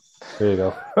tall. There you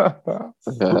go.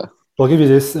 yeah. I'll give you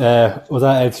this. Was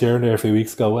at Ed Sheeran there a few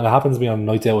weeks ago, and it happens to me on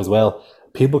night out as well.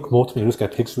 People come up to me and just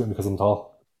get pictures with me because I'm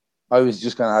tall. I was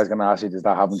gonna ask you, does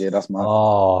that happen to you? That's mad.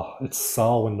 Oh, it's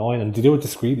so annoying, and they do it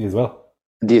discreetly as well.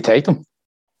 Do you take them?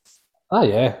 Ah,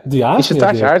 yeah. Do you You ask should me?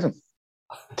 start charging.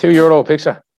 €2 a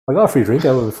picture. I got a free drink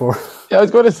out of it before. Yeah, I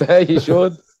was going to say you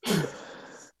should.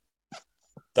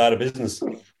 Start a business.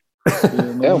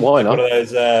 Yeah, why One not? of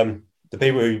those the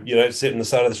people who sit on the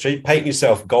side of the street, paint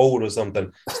yourself gold or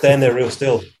something. Stand there real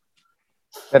still.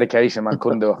 Dedication, man.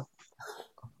 Couldn't do it.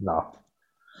 No,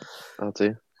 That's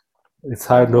it. it's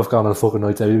hard enough going on fucking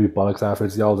nights out. You'll be bollocks after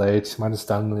it's the old age. Man, just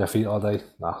standing on your feet all day.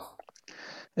 No.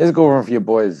 It's a good one for you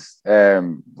boys. I've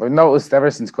noticed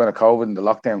ever since kind of COVID and the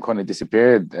lockdown kind of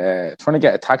disappeared, trying to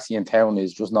get a taxi in town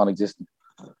is just non-existent.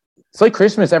 It's like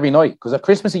Christmas every night, because at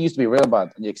Christmas it used to be real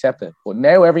bad and you accept it. But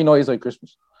now every night is like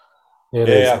Christmas. It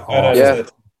is Yeah, I awful. Yeah. noticed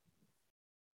it.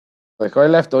 Like I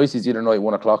left Dicey's the other night,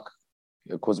 1 o'clock,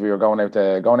 because we were going out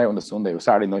on the Sunday, it was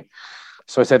Saturday night.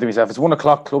 So I said to myself, it's 1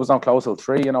 o'clock, club's not closed till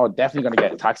 3, I'm definitely going to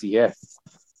get a taxi here.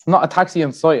 Not a taxi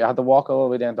in sight. I had to walk all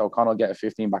the way down to O'Connell, get a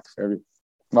 15 back to Fairview.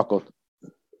 Not good.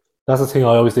 That's the thing I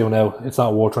always do now. It's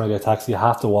not worth trying to get a taxi. You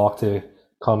have to walk to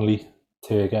Connolly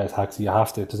to get a taxi. You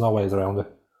have to. There's no ways around it.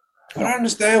 I don't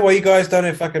understand why you guys don't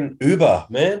have fucking Uber,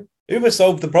 man. Uber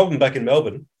solved the problem back in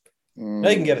Melbourne. Now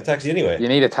you can get a taxi anywhere. You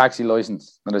need a taxi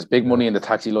license, and there's big money in the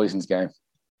taxi license game.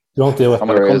 You don't do it. And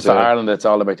when it There comes is, to yeah. Ireland, it's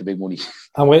all about the big money.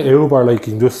 And with Uber, like,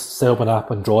 you can just set up an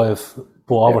app and drive.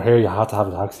 But over here, you have to have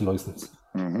a taxi license.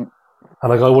 Mm-hmm. And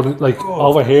like, I wouldn't, like, Oh.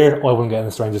 over here, I wouldn't get in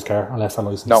a stranger's car unless I'm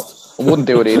licensed. No, I wouldn't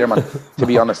do it either, man. To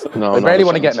be honest, No, I no barely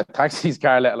want to chance. get in a taxi's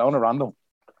car, let alone a random.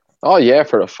 Oh, yeah,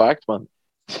 for a fact, man.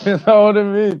 You know what I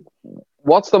mean?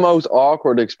 What's the most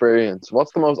awkward experience?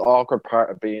 What's the most awkward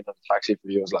part of being in a taxi for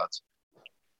you as lads?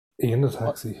 In the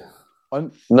taxi.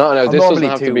 I'm No, I'm this doesn't normally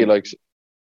have to too- be like.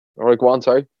 All right, go on,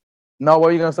 sorry. No, what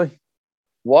are you gonna say?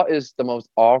 What is the most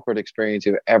awkward experience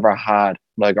you've ever had,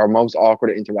 like, or most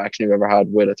awkward interaction you've ever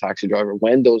had with a taxi driver?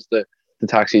 When does the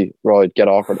taxi ride get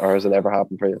awkward, or has it ever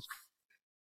happened for you?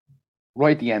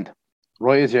 Right at the end.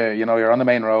 Right as you're on the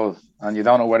main road and you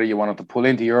don't know whether you want to pull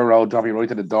into your road, drop you right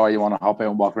to the door, you want to hop out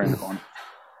and walk around the corner.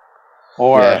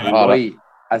 Or right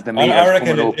as the meter's I reckon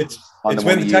coming up it's on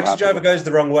when the you taxi have to driver go. goes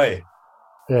the wrong way.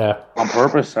 Yeah. On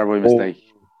purpose or by mistake?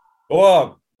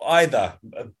 Or either,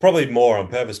 probably more on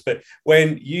purpose. But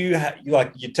when you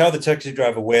tell the taxi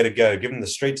driver where to go, give them the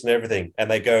streets and everything, and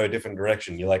they go a different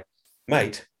direction, you're like,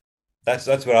 mate, that's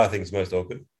what I think is most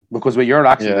awkward. Because with your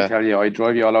accent, I tell you, I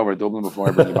drive you all over Dublin before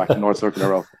I bring you back to North Circular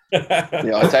Road.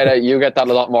 Yeah, I'd say that you get that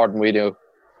a lot more than we do.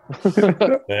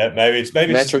 Yeah, maybe it's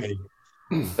just me.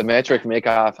 The metric make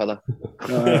a fella.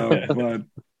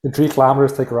 In 3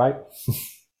 kilometers, take a right.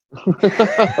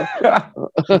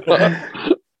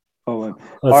 Or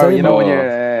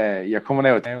when you're coming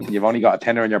out of town, you've only got a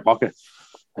tenner in your pocket,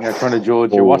 and you're trying to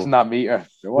judge. You're watching that meter.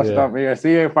 That meter.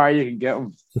 See how far you can get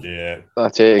them. Yeah,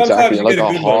 that's it. Exactly. You're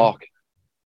like a hawk.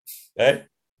 Hey?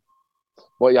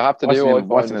 What you have to do, I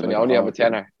find, when you only have a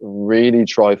tenner, really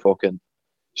try fucking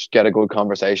just get a good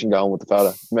conversation going with the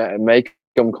fella. Make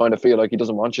him kind of feel like he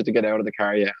doesn't want you to get out of the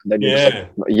car yet. And then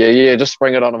you just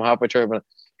spring it on him halfway through. But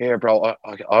here, bro,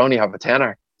 I only have a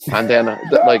tenner. And then,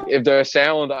 like, if they're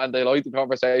sound and they like the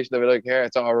conversation, they'll be like, "Here,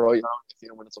 it's all right. A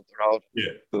few minutes up the road."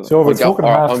 Yeah. So if it's fucking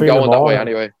half 3 in the morning, that way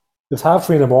anyway. It's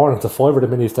 3:30 in the morning. It's a $5 the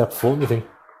minute step foot. You think?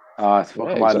 It's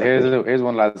fucking wild. Exactly. Here's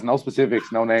one, lads. No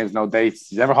specifics, no names, no dates.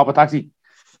 Did you ever hop a taxi?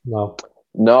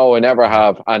 No, I never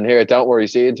have. And here, don't worry.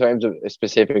 See, in terms of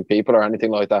specific people or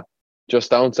anything like that, just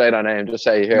don't say their name. Just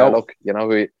say, "Here, look, you know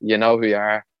who you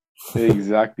are."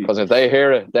 Exactly. Because if they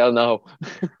hear it, they'll know.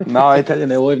 No, I tell you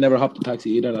now, I've never hopped a taxi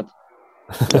either. No,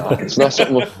 it's not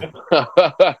something.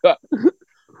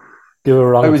 Give it a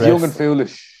wrong I was address. young and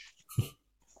foolish.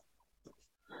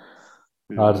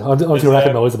 Until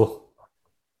recognisable.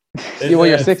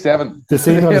 You're 6'7". They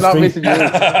see me on You're the not street. missing you.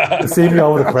 They see me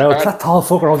over the crowd. That tall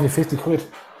fucker owes me 50 quid.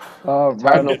 Oh, it's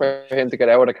hard enough for him to get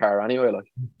out of the car anyway. Like,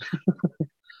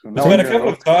 there's been a couple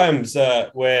of times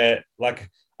where, like,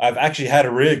 I've actually had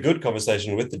a really good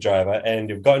conversation with the driver, and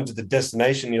you've gotten to the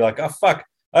destination. You're like, "Oh fuck,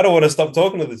 I don't want to stop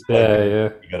talking to this bloke." Yeah.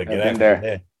 You got to get out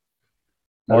there.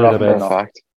 More often than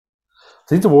fact. I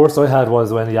think the worst I had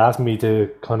was when he asked me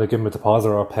to kind of give him a deposit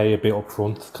or pay a bit up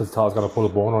front because he thought I was going to pull a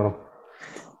bone on him.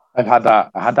 I've had that.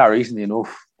 I had that recently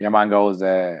enough. Your man goes,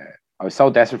 I was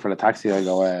so desperate for the taxi. I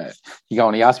go, and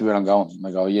he asked me where I'm going. And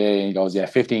I go, yeah. And he goes, yeah,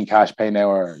 15 cash, pay now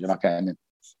or you're not getting it.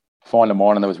 4 in the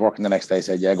morning, I was working the next day.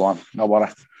 Said, yeah, go on, no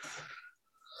bother.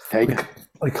 Take it.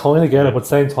 I kind of get it, but at the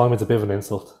same time, it's a bit of an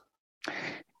insult.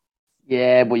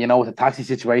 Yeah, but with the taxi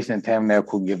situation in town now,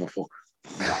 couldn't give a fuck.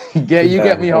 You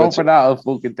get me home for that, I'll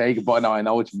fucking take it. But no, I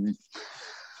know what you mean.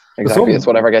 Exactly, it's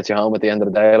whatever gets you home at the end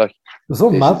of the day. Like, there's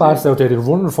some mad bastards out there. They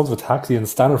run in front of a taxi and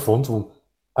stand in front of him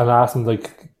and ask him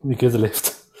like, "He gives a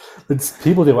lift." It's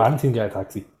people do anything to get a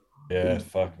taxi. Yeah,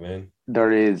 fuck, man.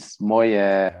 There is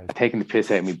my taking the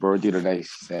piss out of my bird the other day.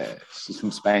 She's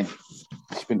from Spain.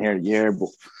 She's been here a year, but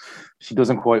she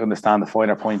doesn't quite understand the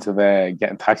finer points of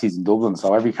getting taxis in Dublin.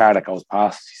 So every car that goes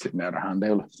past, she's sitting there with her hand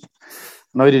out.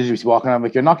 And I did just walking. I'm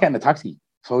like, "You're not getting a taxi,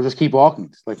 so just keep walking."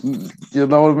 It's like, you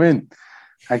know what I mean?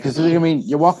 Because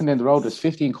you're walking down the road. There's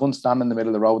 15 cunts standing in the middle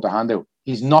of the road with their hand out.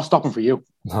 He's not stopping for you.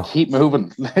 No. Keep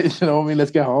moving. You know what I mean?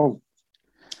 Let's get home.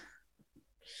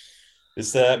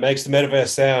 This makes the metaverse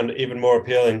sound even more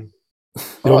appealing. You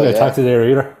don't get a taxi there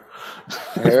either.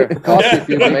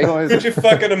 Could you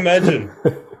fucking imagine?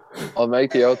 I'll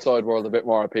make the outside world a bit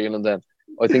more appealing then.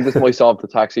 I think this might solve the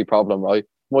taxi problem, right?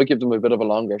 Might give them a bit of a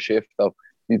longer shift though.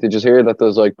 Did you just hear that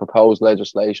there's like proposed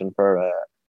legislation for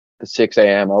the 6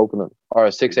 a.m. opening or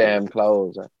a 6 a.m.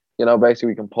 close? Basically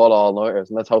we can pull all-nighters,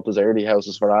 and let's hope there's early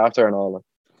houses for after and all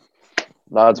that.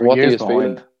 Lads, what do you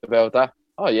feel about that?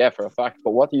 Oh yeah, for a fact.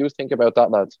 But what do you think about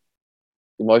that, lads?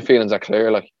 My feelings are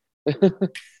clear, like.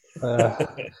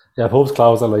 Pubs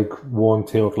close at like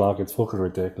 1-2 o'clock. It's fucking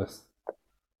ridiculous.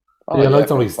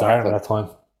 Lights only start at that time.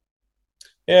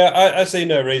 Yeah, I see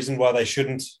no reason why they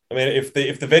shouldn't. I mean, if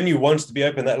the venue wants to be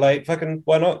open that late, fucking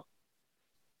why not?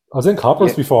 I was in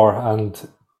Coppers before, and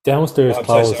downstairs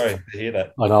closed. I'm so sorry to hear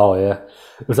that. I know, yeah.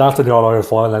 It was after the All-Ireland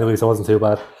final anyway, so it wasn't too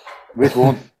bad. Which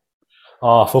one?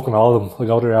 Oh, fucking all of them. I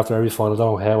go there after every final. I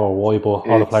don't know how or why, but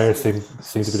all the players seem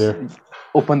to be there.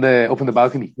 Up on the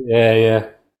balcony. Yeah.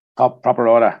 Proper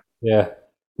order. Yeah.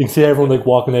 You can see everyone like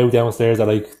walking out downstairs at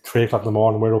like 3 o'clock in the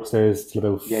morning. We're upstairs till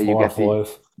about 4 or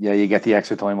 5. You get the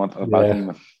extra time on the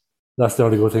balcony. That's the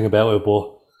only good thing about it,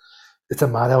 but It's a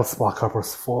mad old spot,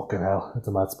 Coppers. Fucking hell. It's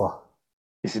a mad spot.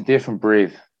 It's a different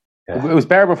breed. Yeah. It was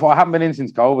better before. I haven't been in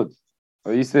since COVID.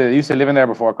 I used to live in there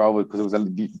before COVID because it was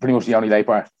pretty much the only late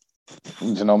bar. Do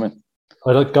you know what I mean?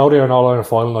 I like go there on All Ireland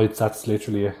final nights. That's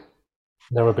literally it.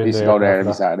 Never I been used to there. go there after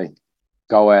every that. Saturday.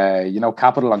 Go,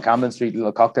 Capital on Camden Street,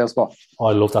 little cocktail spot. Oh,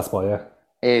 I love that spot, yeah.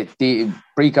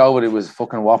 Pre-COVID, it was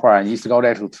fucking whopper, and you used to go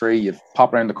there till 3. You'd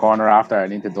pop around the corner after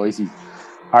and into Dicey,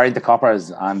 or into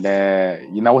Coppers, and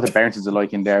you know what the bouncers are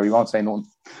like in there. We won't say nothing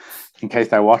in case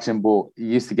they're watching, but you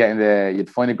used to get you'd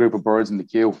find a group of birds in the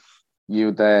queue.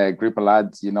 You'd group of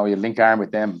lads, you'd link arm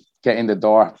with them, get in the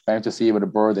door, bounce to see you with a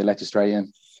bird, they let you straight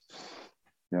in.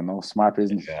 Smart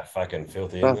business. Yeah, fucking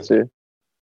filthy. That's it.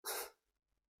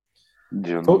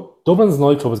 Dublin's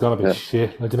nightclub is going to be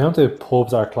shit. Like, the amount of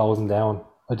pubs are closing down.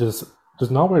 There's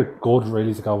nowhere good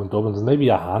really to go in Dublin. There's maybe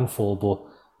a handful, but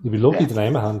you'd be lucky to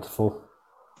name a handful.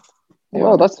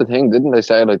 Well, that's the thing, didn't they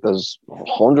say? Like, there's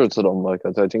hundreds of them. Like,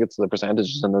 I think it's the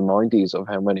percentages in the 90s of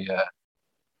how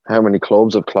many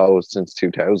clubs have closed since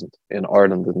 2000 in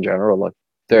Ireland in general. Like,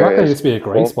 Blackberry used to be a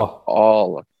great spot.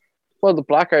 Well, the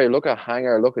Blackberry. Look at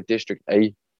Hangar. Look at District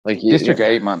 8. Like District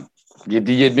 8, man.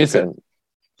 You'd miss it.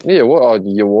 Yeah, well,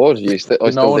 you would. I still do.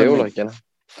 I mean? Like,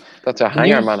 that's a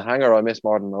Hangar, man. Hangar, I miss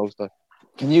more than most. Like.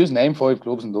 Can you name 5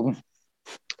 clubs in Dublin?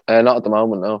 Not at the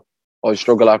moment, no. I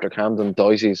struggle after Camden,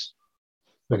 Dicey's.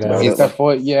 Is that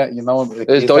 5? Yeah,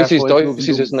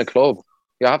 Dicey's isn't a club.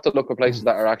 You have to look for places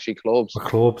that are actually clubs.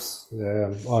 Clubs, yeah.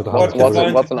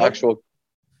 What's an actual?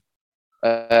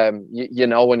 You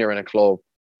know when you're in a club.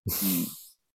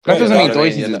 That doesn't mean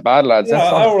Dicey's is bad, lads.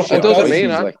 It doesn't mean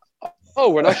that. Oh,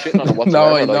 we're not shitting on it whatsoever.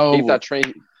 No, I know.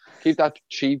 Keep that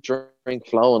cheap drink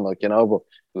flowing,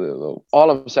 but all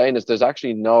I'm saying is there's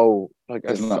actually no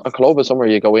a club is somewhere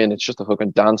you go in, it's just a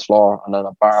fucking dance floor and then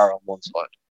a bar on one side.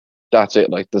 That's it.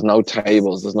 Like, there's no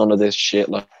tables, there's none of this shit.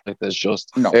 Like there's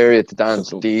just area to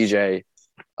dance, DJ,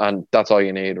 and that's all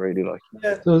you need, really. Like,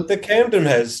 yeah, the Camden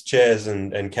has chairs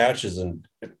and couches and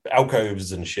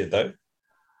alcoves and shit, though.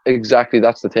 Exactly,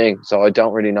 that's the thing. So I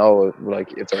don't really know,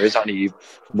 like, if there is any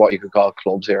what you could call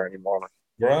clubs here anymore. Like,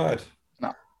 right.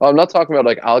 No, I'm not talking about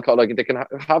like alcohol. Like, they can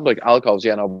have like alcoves,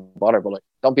 yeah, no bother. But like,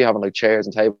 don't be having like chairs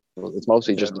and tables. It's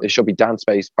mostly just it should be dance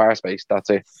space, bar space. That's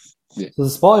it. Yeah. So the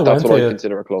spot that's what I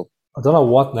consider a club. I don't know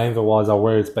what name it was or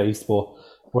where it's based, but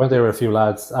we went there with a few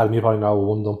lads. Adam, you probably know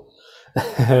one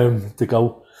of them to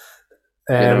go.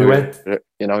 We went.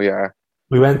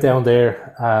 We went down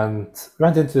there and we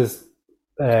went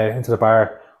into the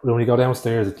bar. But when you go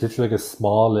downstairs, it's literally like a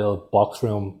small little box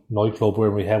room nightclub where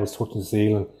my head was touching the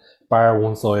ceiling. Bar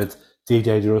one side,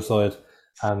 DJ the other side,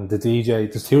 and the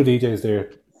DJ. There's 2 DJs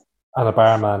there, and a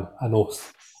barman and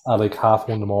us at like 1:30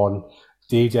 in the morning.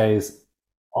 DJs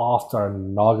off their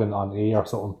noggin on E or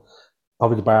something.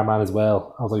 Probably the barman as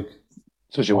well. I was like,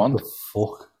 "That's what you want?" The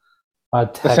fuck.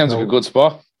 That sounds like a good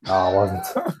spot. No, it wasn't.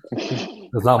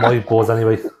 It's not my buzz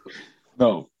anyway.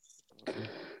 No.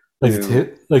 Like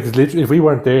literally, if we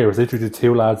weren't there, it was literally the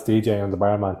 2 lads DJing and the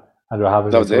barman, and they were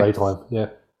having a great time. Yeah.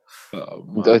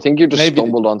 I think you just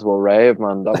stumbled onto a rave,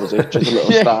 man. That was it. Just a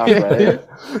little staff rave.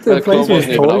 The place was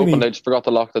even open. They just forgot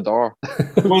to lock the door.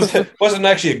 Wasn't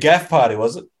actually a gaff party,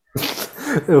 was it?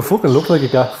 It fucking looked like a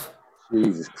gaff.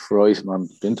 Jesus Christ, man!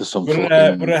 Been to some. Would it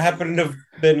happen to have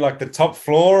been like the top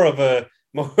floor of a?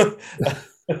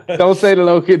 Don't say the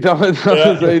local. Don't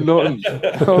say nothing.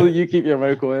 Oh, you keep your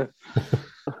mouth quiet.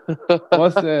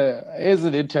 Here's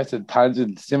an interesting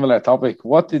tangent, similar topic.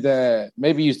 What did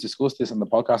maybe you discussed this on the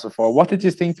podcast before? What did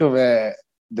you think of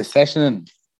the session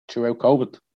throughout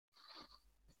COVID?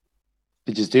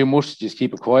 Did you do much? Did you just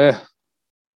keep it quiet?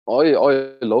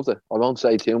 I loved it. I won't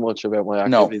say too much about my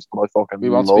activities, but I fucking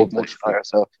loved it.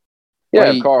 So, yeah,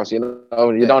 of course, you don't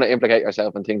want to implicate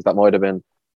yourself in things that might have been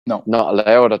not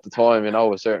allowed at the time,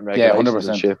 with certain regulations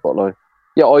and shit. But like,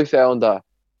 I found that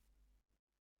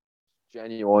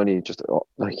genuinely just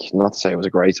like, not to say it was a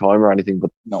great time or anything,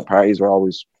 but the parties were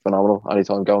always phenomenal.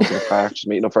 Anytime going to the park, just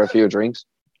meeting up for a few drinks,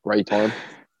 great time.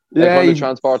 Yeah, when it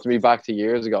transported me back to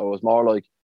years ago, it was more like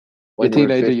when you were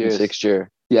 5th and 6th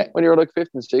year. Yeah, when you were like 5th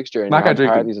and 6th year, and you had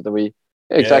parties at the week.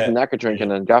 Yeah, exactly, knacker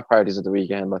drinking and gaff parties at the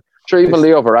weekend. Like, sure, even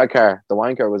Leo Varadkar, the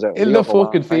wanker, was out in the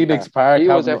fucking Phoenix Park. He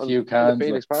was out a few cans. In the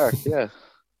Phoenix Park, yeah.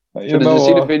 Did you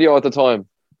see the video at the time?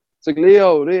 It's like,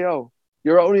 Leo,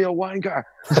 you're only a wanker.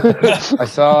 I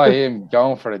saw him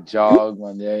going for a jog,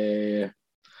 man.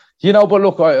 Yeah. But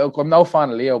look, I'm no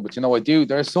fan of Leo, but I do.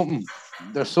 There's something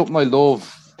I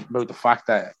love about the fact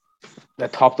that the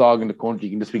top dog in the country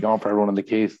can just be going for a run on the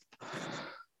keys.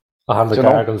 I have the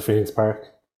car in Phoenix Park.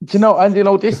 And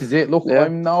this is it. Look,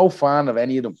 I'm no fan of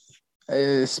any of them.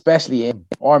 especially him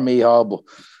or me, but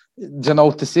you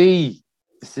know, to see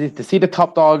the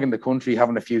top dog in the country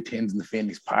having a few tins in the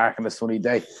Phoenix Park on a sunny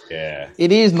day,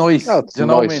 it is nice. Yeah, Do you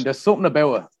know what I mean? There's something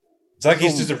about it. It's like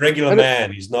he's just a regular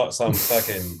man. He's not some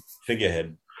fucking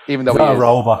figurehead. Even though he's not a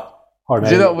robot. Or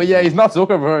you know, well, yeah, he's not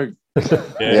Zuckerberg.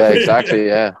 Yeah, exactly.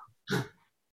 Yeah.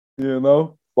 You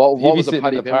know, what was the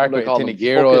Paddy Pimblett called?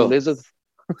 Fucking lizard.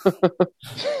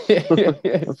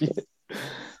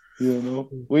 You know,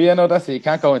 well, yeah, no, that's it. You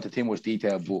can't go into too much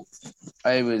detail, but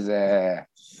it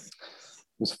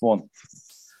was fun.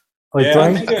 Yeah,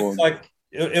 I think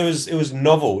it was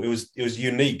novel. It was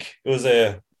unique. It was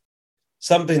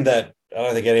something that I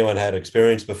don't think anyone had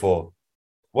experienced before.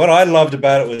 What I loved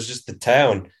about it was just the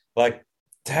town. Like,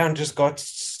 town just got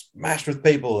smashed with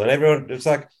people, and everyone. It's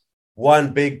like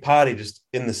one big party just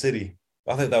in the city.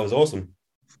 I think that was awesome.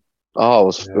 Oh,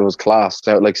 it was class.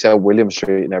 Like South William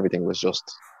Street and everything was just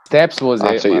Steps was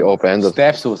absolutely upended.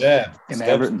 Steps was in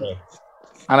everything.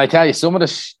 And I tell you, some of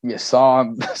the you saw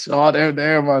down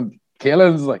there, man,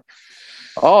 killings like.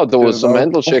 Oh, there was some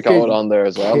mental shit going on there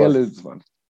as well. Killings, man.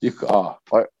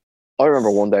 I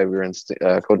remember one day we were in.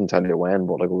 I couldn't tell you when,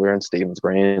 but like we were in Stephen's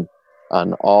Green,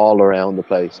 and all around the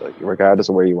place, like regardless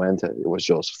of where you went to, it was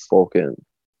just fucking.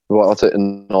 What's it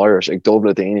in Irish? Like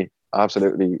Dubladini,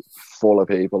 absolutely full of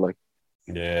people. Like,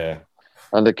 yeah.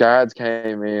 And the guards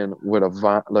came in with a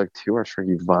van, like 2 or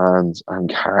 3 vans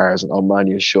and cars, and oh man,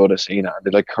 you should have seen it. And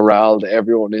they like corralled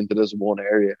everyone into this one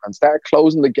area and started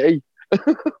closing the gate.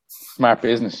 Smart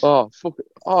business. Oh, fuck it.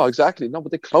 Oh, exactly. No,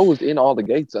 but they closed in all the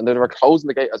gates, and they were closing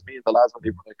the gate as me and the lads were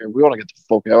like, we want to get the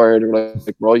fuck out of here. They were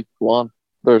like, right, go on.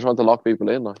 They were trying to lock people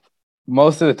in. Like.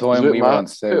 Most of the time we were on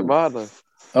South.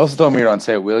 Most of the time we were on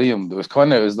South William. There was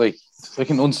it was like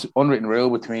an unwritten rule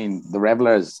between the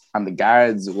revelers and the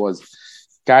guards. It was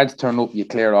guards turn up, you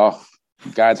clear off.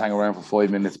 Guards hang around for 5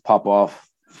 minutes, pop off,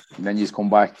 and then you just come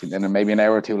back. And then maybe an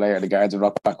hour or two later, the guards will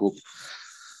rock back up.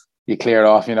 You clear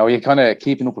off, you know, you're kind of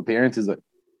keeping up appearances. Like.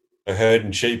 A herd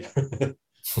and sheep.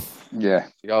 Yeah.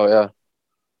 Oh, yeah.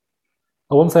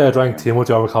 I wouldn't say I drank too much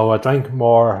alcohol. I drank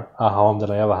more at home than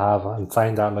I ever have. And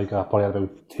saying that, like, I probably had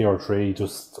about 2 or 3,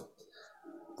 just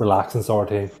relaxing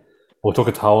sort of thing. I took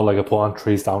a towel, like, I put on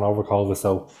 3 down over COVID,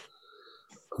 so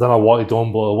I don't know what I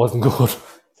done, but it wasn't good.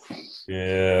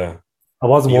 Yeah. I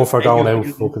wasn't one for going out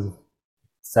fucking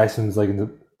sessions, like, in the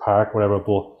park or whatever,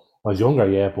 but I was younger,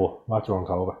 yeah, but not during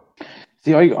COVID.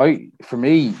 See, I for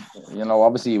me, you know,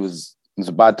 obviously it was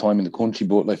a bad time in the country,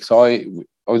 but like, so I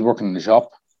was working in the shop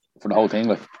for the whole thing,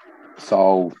 like,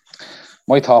 so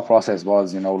my thought process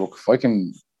was, you know, look, if I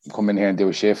can come in here and do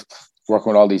a shift, working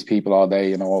with all these people all day,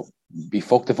 you know, I'll be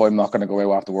fucked if I'm not going to go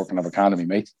out after work and have a can of me,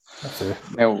 mate. That's it.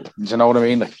 Now, do you know what I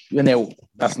mean? Like, you know,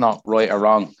 that's not right or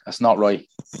wrong. That's not right,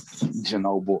 you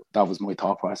know, but that was my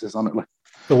thought process on it, like.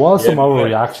 There was some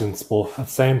overreactions, but at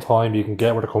the same time, you can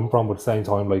get where they come from, but at the same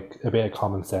time, like, a bit of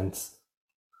common sense.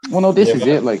 Well, no, this is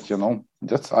it, like, you know,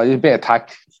 that's a bit of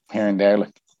tact here and there,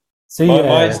 like. See,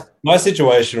 my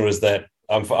situation was that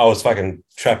I was fucking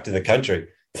trapped in the country.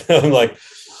 I'm like,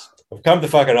 I've come to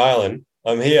fucking Ireland.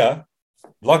 I'm here.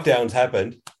 Lockdown's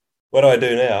happened. What do I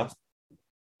do now?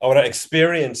 I want to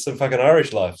experience some fucking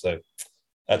Irish life, so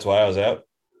that's why I was out.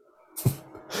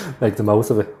 Make the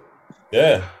most of it.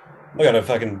 Yeah. I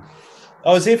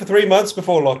was here for 3 months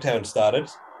before lockdown started.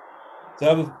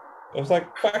 So I was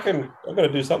like, fucking, I've got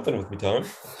to do something with my time.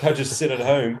 Can't just sit at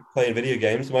home playing video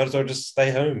games. Might as well just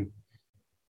stay home.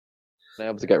 Been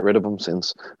able to get rid of them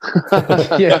since.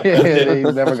 yeah,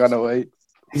 he's never gone away.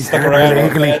 He's stuck around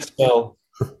on that spell.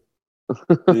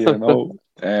 You know,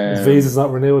 his visa's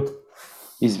not renewed.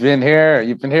 He's been here.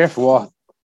 You've been here for what?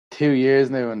 2 years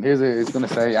now, and it's going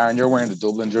to say, Aaron, you're wearing the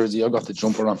Dublin jersey. I got the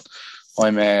jumper on.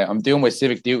 I'm doing my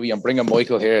civic duty. I'm bringing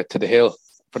Michael here to the hill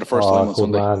for the first time on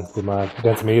Sunday. Good man.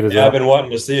 Against me as well. I've been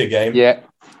wanting to see a game. Yeah,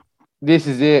 this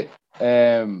is it.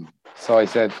 So I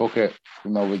said, fuck it.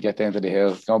 You know, we get down to the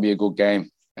hill. It's gonna be a good game.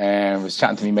 I was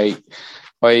chatting to me mate.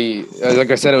 Like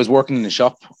I said, I was working in the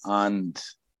shop, and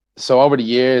so over the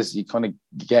years, you kind of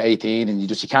get 18, and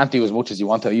you can't do as much as you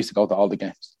want to. I used to go to all the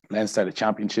games, Leinster, the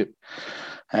championship,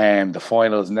 the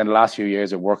finals, and then the last few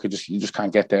years at work, you just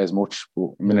can't get there as much.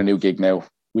 But I'm in a new gig now,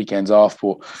 weekends off.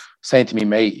 But saying to me,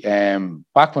 mate,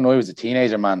 back when I was a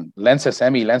teenager, man, Leinster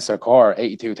semi, Leinster core,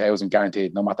 82,000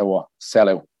 guaranteed, no matter what, sell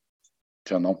out.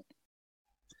 Do you know?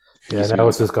 Yeah, now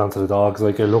it's just gone to the dogs.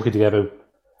 Like, you're lucky to get about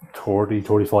 30,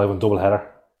 35 on double header.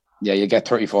 Yeah, you get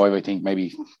 35, I think,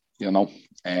 maybe. You know,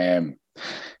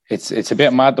 it's a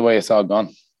bit mad the way it's all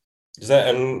gone. Is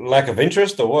that a lack of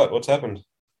interest or what? What's happened?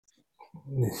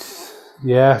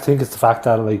 Yeah, I think it's the fact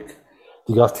that, like,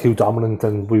 they got too dominant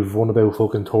and we've won about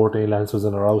fucking 13 Leinsters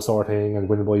in a row sort of thing and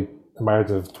winning by a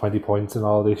margin of 20 points and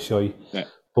all this shit. Yeah.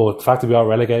 But the fact that we are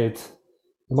relegated,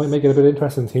 it might make it a bit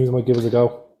interesting. Teams might give us a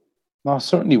go. No,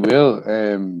 certainly will.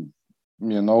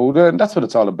 That's what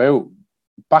it's all about.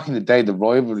 Back in the day, the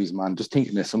rivalries, man, just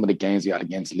thinking of some of the games we had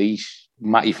against Laois,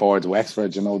 Matty Ford's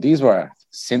Wexford, these were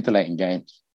scintillating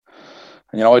games.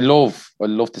 And, I'd love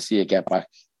to see it get back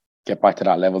to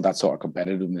that level, that sort of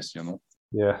competitiveness,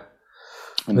 Yeah.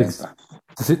 And Like,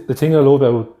 the thing I love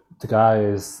about the guy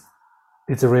is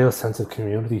it's a real sense of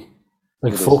community.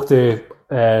 Like, fuck the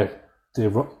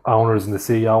owners and the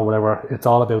CEO, whatever. It's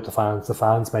all about the fans. The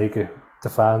fans make it. The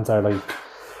fans are like,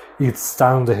 you could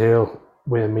stand on the hill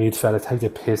with a Meath fella, take the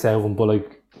piss out of him, but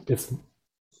like, it's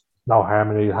no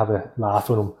harmony. You have a laugh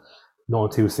with them,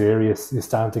 nothing too serious. You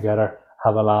stand together,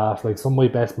 have a laugh. Like, some of my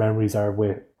best memories are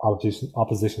with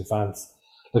opposition fans.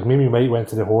 Like, me and my mate went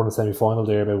to the Hornet semi-final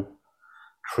there about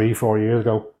 3-4 years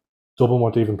ago. Dublin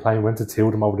weren't even playing, went to two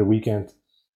of them over the weekend,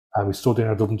 and we stood in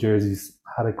our Dublin jerseys,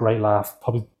 had a great laugh.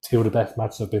 Probably two of the best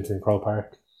matches I've been to in Croke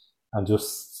Park, and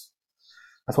just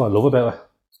that's what I love about it.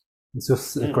 It's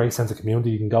just a great sense of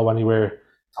community. You can go anywhere,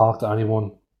 talk to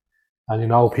anyone,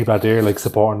 and people are there like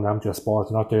supporting amateur sport.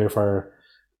 They're not there for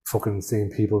fucking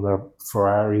seeing people in their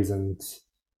Ferraris and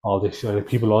all this shit. Like,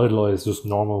 people idolise just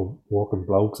normal working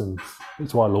blokes, and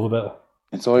it's what I love about it.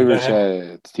 It's Irish.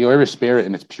 It's the Irish spirit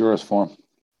in its purest form.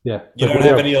 Yeah. You don't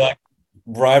have any like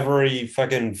rivalry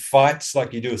fucking fights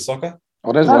like you do with soccer?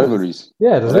 Oh, there's rivalries.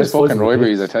 Yeah, there's fucking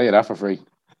rivalries. I tell you that for free.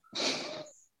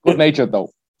 Good natured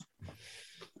though.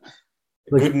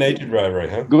 Good natured rivalry,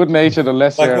 huh? Good natured,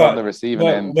 unless like you're what? on the receiving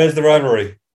end. Where's the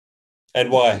rivalry, and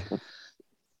why?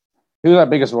 Who's our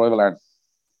biggest rival,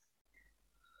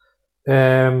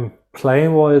 Aaron?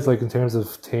 Playing wise, like in terms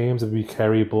of teams, it'd be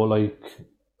Kerry, but like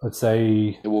I'd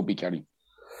say it would be Kerry.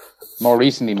 More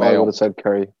recently, I Mayo. would have said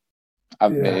Kerry.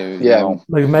 Yeah.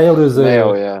 Like Mayo, there's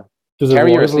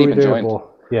Kerry a are sleeping there, joint. but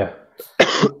yeah.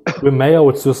 With Mayo,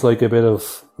 it's just like a bit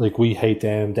of like we hate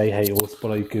them, they hate us, but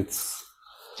like it's.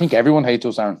 I think everyone hates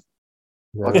us, Aaron.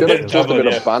 Yeah, I feel like just a bit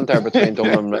of banter between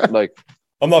Dublin and like.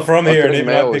 I'm not from here, and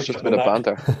Mayo is just a bit of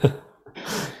banter.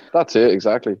 That's it,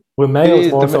 exactly. With Mayo,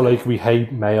 it's more so like we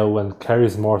hate Mayo, and Kerry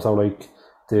is more so like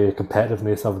the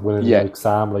competitiveness of winning like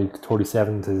Sam like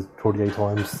 37 to 38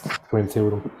 times between the two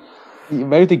of them. The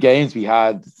amount of games we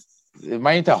had, the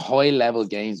amount of high level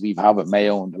games we've had with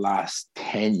Mayo in the last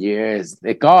 10 years,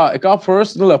 it got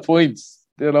personal at points.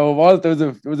 There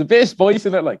was a bit of spice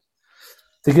in it, like.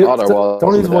 The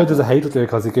only reason why there's a hatred there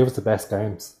because they give us the best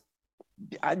games.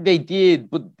 They did,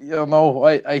 but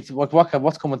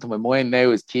what's coming to my mind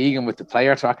now is Keegan with the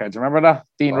player tracker. Do you remember that?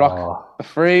 Dean Rock, the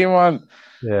free one.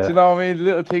 Yeah. Do you know what I mean?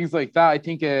 Little things like that. I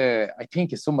think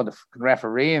it's some of the fucking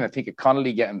refereeing. I think of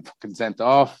Connolly getting fucking sent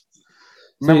off.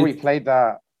 Remember we played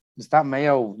that? Was that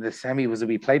Mayo? The semi was it?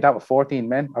 We played that with 14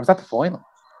 men. I was at the final.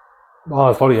 Oh,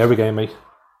 it's probably every game, mate.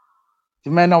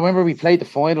 Man, I remember we played the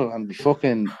final and we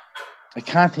fucking. I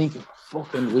can't think of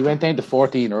fucking. We went down to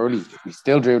 14 early. We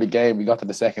still drew the game. We got to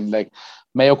the second leg.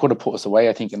 Mayo could have put us away,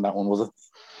 I think, in that one, was it?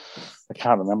 I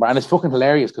can't remember. And it's fucking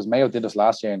hilarious because Mayo did us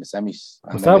last year in the semis.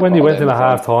 Was that when you went in a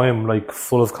half time, like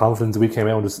full of confidence? We came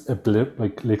out and just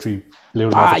literally blew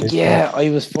them yeah, I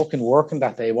was fucking working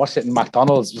that day. Watched it in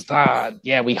McDonald's. Was that?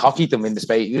 Yeah, we hockeyed them in the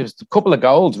space. It was a couple of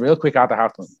goals real quick after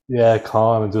half time. Yeah,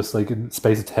 calm and just like in the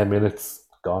space of 10 minutes,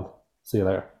 gone. See you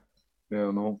later.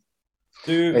 Yeah, no.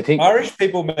 Do Irish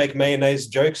people make mayonnaise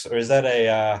jokes, or is that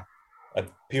a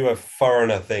pure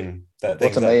foreigner thing?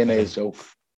 What's a mayonnaise joke?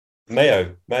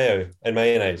 Mayo, and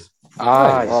mayonnaise.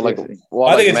 I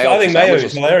think mayo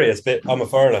is hilarious, but I'm a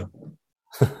foreigner.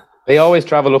 They always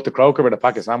travel up to Croker with a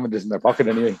pack of sandwiches in their pocket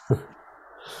anyway.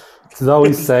 She's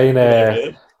always saying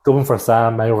Dublin for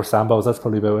Sam, Mayo for Sambos. That's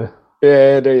probably about it.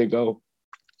 Yeah, there you go.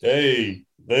 Hey,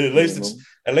 at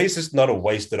least it's not a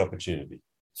wasted opportunity.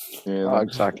 Yeah,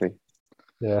 exactly.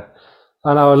 Yeah,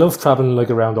 and I love traveling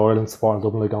like around Ireland, supporting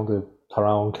Dublin, like going to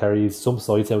Tyrone, Kerry's, some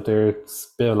sites out there.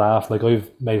 It's a bit of a laugh. Like I've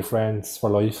made friends for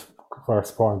life for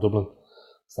supporting Dublin,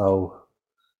 so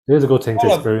it is a good thing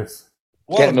to experience.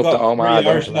 Getting up to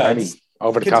Omagh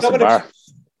over the Castle Bar.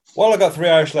 Well, I got 3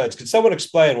 Irish lads. Could someone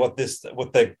explain what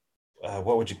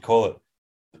would you call it?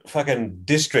 Fucking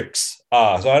districts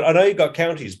are. So I know you got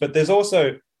counties, but there's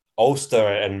also Ulster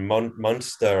and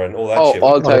Munster and all that shit.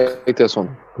 I'll take this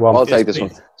one. I'll take this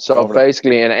one. So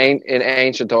basically, in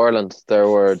ancient Ireland, there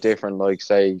were different,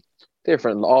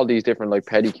 all these different like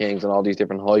petty kings and all these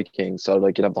different high kings. So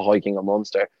like you'd have the High King of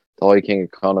Munster, the High King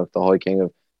of Connacht, the High King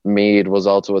of Meath was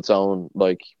also its own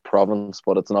like province,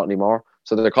 but it's not anymore.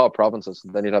 So they're called provinces.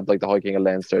 Then you'd have like the High King of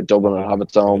Leinster, Dublin would have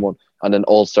its own one, and then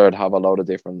Ulster would have a load of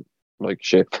different like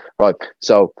shit. Right.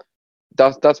 So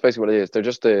that's basically what it is. They're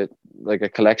just a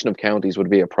collection of counties would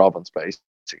be a province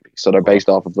basically. So they're based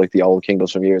off of like the old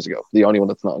kingdoms from years ago. The only one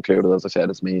that's not included, as I said,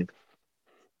 is Meath,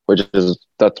 but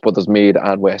there's Meath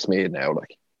and Westmeath now.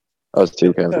 Like those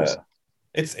two counties.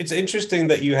 It's interesting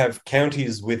that you have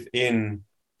counties within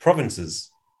provinces.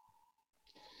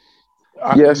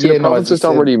 Yeah, see, the provinces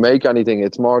don't really make anything.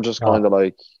 It's more just kind of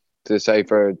like to say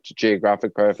for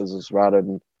geographic purposes rather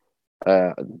than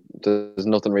there's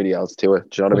nothing really else to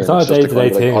it. Do you know what I mean? It's not a day-to-day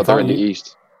thing. Like, they're in the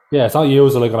east. Yeah, it's not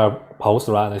used like on a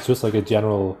poster and it's just like a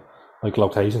general like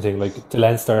location thing. Like the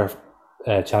Leinster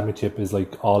Championship is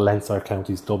like all Leinster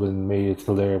counties, Dublin, Meath,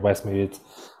 Kildare, Westmeath,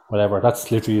 whatever. That's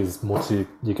literally as much you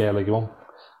get. Like you won't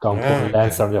go and put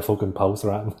Leinster on your fucking poster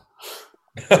and.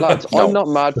 Lads, I'm not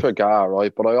mad for GA,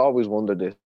 right? But I always wondered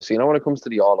this. So, you know, when it comes to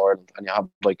the All Ireland and you have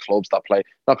like clubs that play,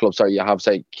 not clubs, sorry, you have,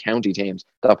 say, county teams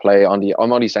that play on the,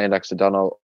 I'm only saying that because I don't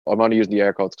know, I'm only using the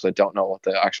air quotes because I don't know what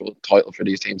the actual title for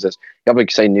these teams is. You have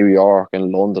like, say, New York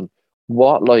and London.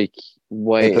 What, like,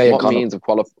 way, what means of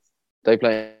qualifying? They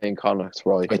play in Connacht,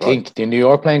 right? I think, do New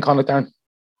York play in Connacht, Darren?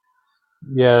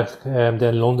 Yeah,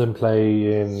 then London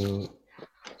play in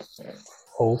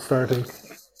Ulster, I think.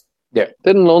 Yeah,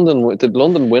 did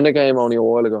London win a game only a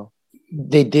while ago?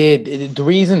 They did. The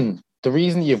reason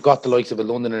you've got the likes of a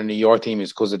London and a New York team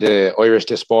is because of the Irish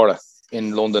diaspora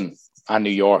in London and New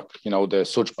York. You know, there's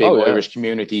such big Irish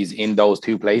communities in those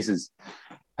two places,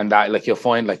 and that like you'll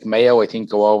find like Mayo, I think,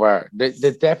 go over. They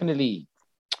definitely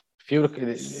few.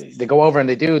 They go over and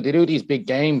they do these big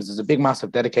games. There's a big,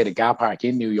 massive, dedicated GA park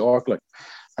in New York, like,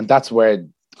 and that's where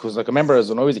because like I remember as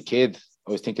when I was a kid,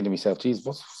 I was thinking to myself, geez,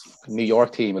 what's a New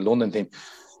York team, a London team?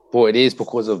 But it is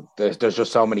because of there's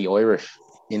just so many Irish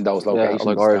in those locations. Yeah,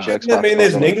 like Irish expats. I mean,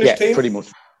 there's an English team? Pretty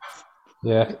much.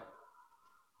 Yeah.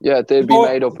 Yeah, they'd be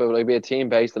made up of, like, be a team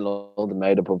based in London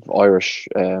made up of Irish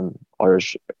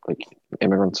like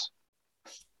immigrants.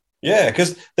 Yeah,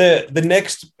 because the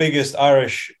next biggest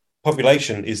Irish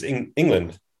population is in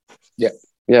England. Yeah.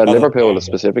 Yeah, Liverpool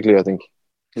specifically, I think.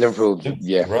 Liverpool,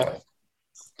 yeah. Right.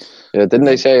 Yeah, didn't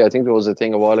they say, I think there was a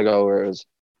thing a while ago where it was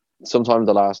sometime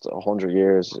the last 100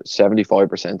 years,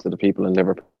 75% of the people in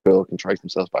Liverpool can trace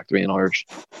themselves back to being Irish.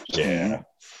 Yeah.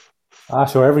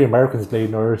 Sure, every American's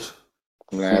bleeding Irish.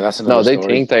 Yeah, that's no, they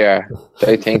story. think they are.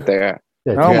 They think they are.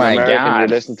 Yeah, Oh my God! You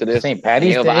listen to this. St.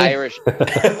 Paddy's Day. Irish.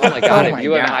 Oh my God! If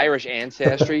you have an Irish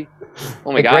ancestry,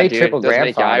 oh my God, dude, it doesn't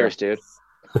make you Irish, dude.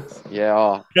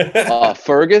 Yeah.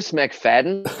 Fergus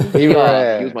McFadden. He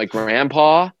was my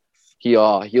grandpa. He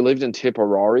lived in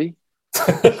Tipperary.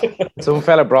 Some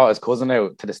fella brought his cousin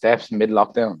out to the steps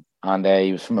mid-lockdown, and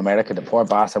he was from America. The poor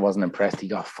bastard wasn't impressed. He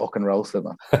got fucking roasted,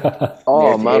 man.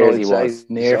 Oh man, he was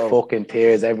near fucking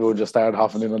tears. Everyone just started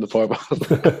hopping in on the poor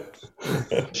bastard.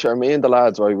 Sure, me and the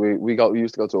lads, right? We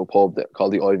used to go to a pub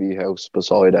called the Ivy House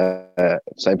beside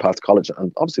St. Pat's College,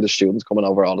 and obviously the students coming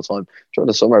over all the time. During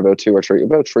the summer, about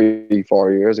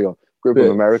 3-4 years ago, a group of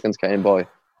Americans came by.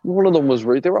 One of them was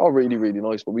they were all really, really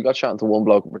nice, but we got chatting to one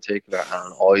bloke in particular,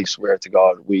 and I swear to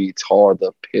God, we tore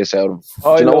the piss out of him.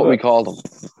 Do you know what we called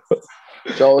him?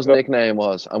 Joe's nickname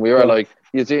was, and we were like,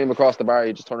 you see him across the bar,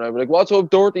 you just turn around and be like, "What's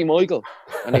up, Dirty Michael?"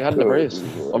 And he hadn't a brace.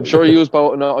 I'm sure you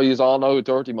all know who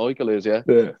Dirty Michael is, yeah?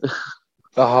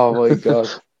 Oh my God.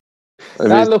 If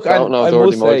you don't know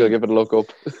Dirty Michael, give it a look up.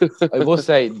 I must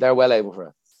say, they're well able for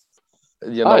it.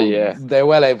 You know, they're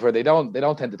well able for it. They don't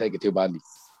tend to take it too badly.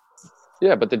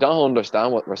 Yeah, but they don't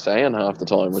understand what we're saying half the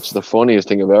time, which is the funniest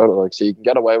thing about it. Like, so you can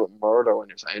get away with murder when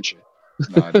you're saying shit.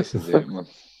 No, this is it, man.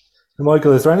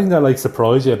 Michael, is there anything that like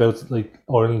surprised you about like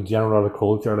Ireland in general, or the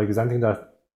culture? Like, is there anything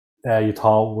that you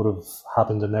thought would have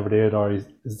happened and never did, or is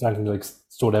there anything that like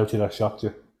stood out to you that shocked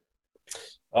you?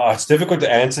 Oh, it's difficult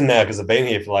to answer now because I've been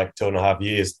here for like 2.5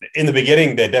 years. In the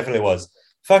beginning, there definitely was.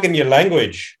 Fucking your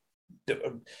language.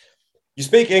 You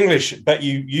speak English, but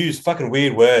you use fucking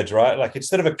weird words, right? Like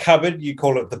instead of a cupboard, you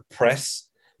call it the press.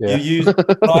 Yeah. You use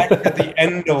like at the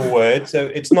end of a word, so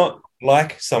it's not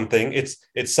like something; it's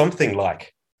something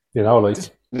like. You know, like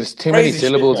there's too many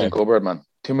syllables in cupboard, man.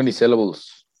 Too many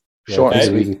syllables. Yeah, short and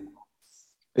sweet.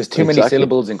 There's too many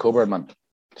syllables in cupboard, man.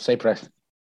 Say press.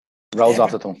 Rolls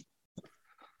off the tongue.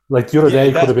 Like the other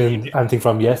day could have been anything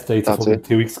from yesterday to fucking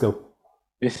 2 weeks ago.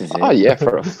 This is it. Oh yeah,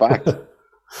 for a fact.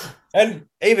 And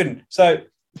even so,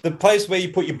 the place where you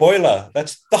put your boiler,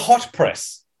 that's the hot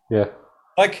press. Yeah.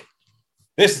 Like,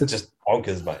 this is just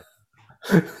bonkers, mate.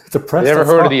 It's a press. Have you ever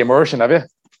heard of the immersion, have you?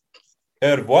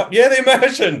 Heard of what? Yeah, the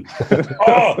immersion.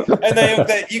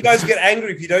 And you guys get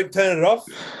angry if you don't turn it off.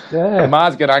 The Yeah.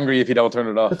 Mars get angry if you don't turn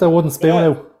it off. Get that wooden spoon Yeah.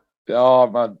 out. Oh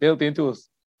man, built into us.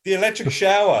 The electric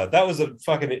shower. That was a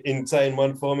fucking insane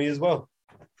one for me as well.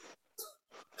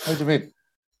 How do you mean?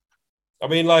 I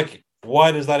mean, like,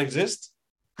 why does that exist?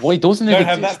 Why doesn't You it don't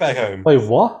have exist? that back home. Wait,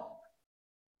 what?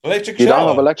 Electric You don't shower.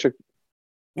 have electric.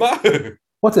 No.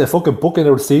 What's it? A fucking bucket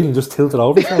out of the ceiling just tilted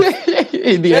over itself?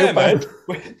 In the Yeah, outback.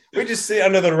 man. We just sit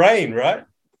under the rain, right?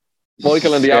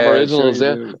 Michael and the Yeah, Aboriginals, sure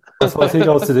yeah. you do. I suppose he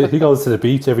goes to the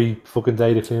beach every fucking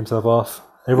day to clean himself off.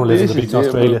 Everyone lives on the This beach is in it,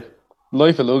 Australia.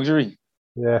 Life of luxury.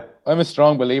 Yeah. I'm a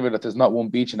strong believer that there's not one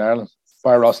beach in Ireland,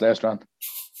 bar Rosslare Strand.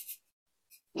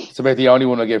 It's about the only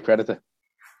one I give credit to.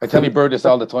 I tell my bird this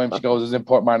all the time. She goes, "It's in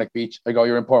Portmarnock Beach." I go,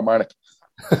 "You're in Portmarnock.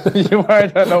 You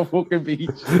aren't at no fucking beach."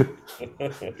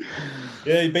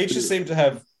 Yeah, beaches seem to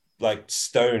have like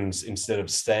stones instead of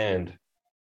sand.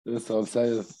 That's what I'm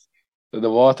saying. The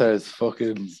water is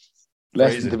fucking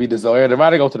less Crazy. than to be desired. I'd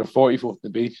rather go to the 40-foot the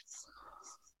beach.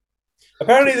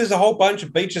 Apparently, there's a whole bunch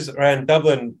of beaches around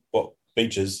Dublin. Well,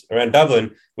 beaches around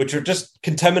Dublin, which are just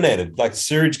contaminated. Like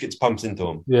sewage gets pumped into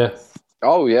them. Yeah.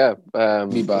 Oh, yeah.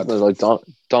 Me bad. Like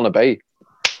Donna Bay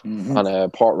Mhm.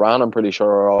 and Port Ran, I'm pretty sure,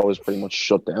 are always pretty much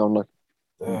shut down. Like,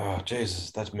 Oh, Jesus,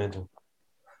 that's mental.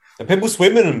 And people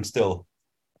swim in them still.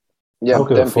 yeah,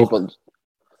 Okay, them fuck. people,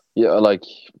 yeah, like,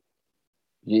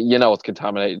 you know it's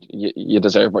contaminated. You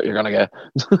deserve what you're going to get.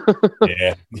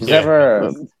 Yeah. Did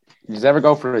you ever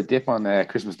go for a dip on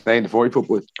Christmas Day in the 40-foot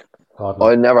with? God, no.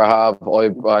 I never have.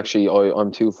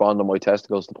 I'm too fond of my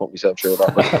testicles to put myself through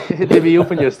that. They be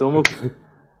up in your stomach.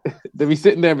 They be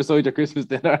sitting there beside your Christmas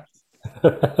dinner.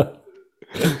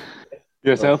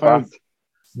 Yourself, Aaron?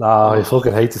 Nah, I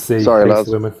fucking hate to see Sorry, big lads.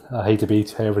 swimming. I hate the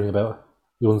beach, everything about it.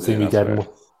 You wouldn't see Yeah, me that's dead fair. more.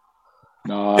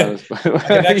 No, I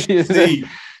can actually see,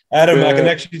 Adam, I can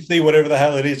Yeah. actually see whatever the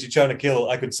hell it is you're trying to kill.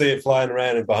 I could see it flying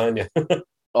around and behind you.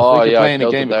 Oh, like you're yeah. I playing a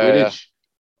killed it game of there, yeah. Quidditch.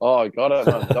 Oh, I got it,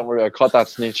 man. Don't worry. I caught that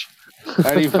snitch.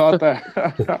 How do you thought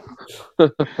that?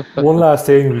 One last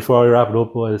thing before we wrap it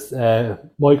up was,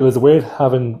 Michael, is it weird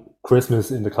having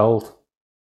Christmas in the cold?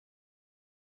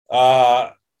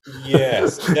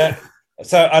 Yes. Yeah.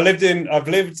 So I've lived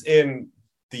in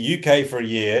the UK for a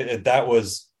year. And that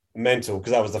was mental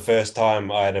because that was the first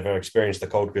time I had ever experienced a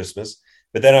cold Christmas.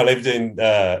 But then I lived in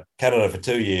Canada for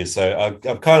 2 years, so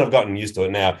I've kind of gotten used to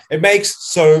it now. It makes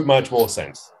so much more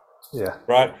sense, Yeah.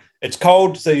 right? It's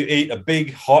cold, so you eat a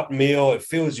big hot meal. It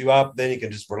fills you up. Then you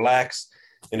can just relax.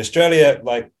 In Australia,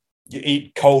 like you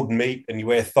eat cold meat and you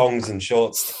wear thongs and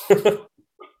shorts.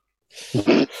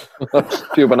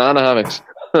 Few banana hammocks.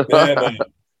 Yeah, man.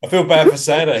 I feel bad for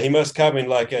Santa. He must come in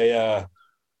like a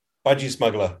budgie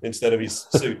smuggler instead of his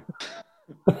suit.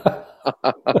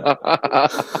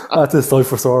 That's a sight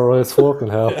for sore eyes. Fucking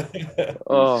hell.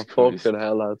 Oh, fucking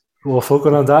hell, lad. Well,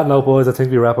 fucking on that note, boys, I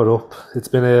think we wrap it up. It's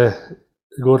been a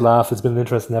good laugh. It's been an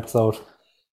interesting episode.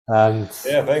 And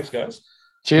Yeah, thanks, guys.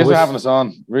 Cheers Wish- for having us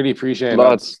on. Really appreciate it. Lads,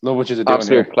 Lads. Love what you're doing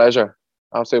Absolute here. pleasure.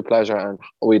 Absolute pleasure. And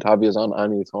we'd have you on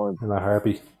any time. in a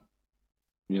heartbeat.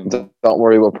 You know. Don't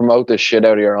worry. We'll promote this shit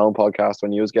out of your own podcast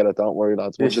when you get it. Don't worry,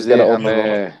 lads. We'll This just is get it. it up And, and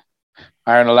running.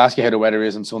 Aaron, I'll ask you how the weather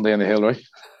is on Sunday in the hill, right?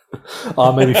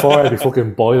 Maybe before I'd be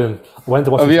fucking boiling. I went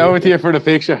to watch I'll be the over to you for the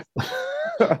picture.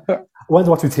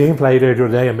 the team play there the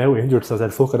other day. I'm out injured, so I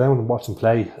said, fuck it down and watch them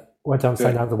play. Went down to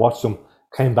St. Anne to watch them.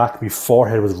 Came back, my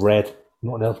forehead was red.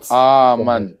 Nothing else. Ah,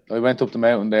 man. I went up the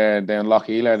mountain there down Loch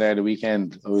Elar there the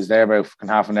weekend. I was there about fucking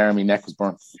half an hour and my neck was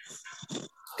burnt.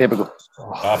 Typical.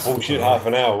 Bullshit, half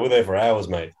an hour. We're there for hours,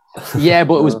 mate. Yeah,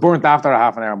 but it was burnt after a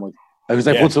half an hour, Mike. I was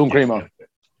like, Yeah. put some cream on.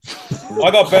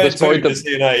 I got bad Despite too, the- just so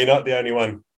you know, you're not the only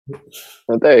one.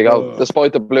 And there you go.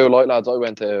 Despite the blue light, lads, I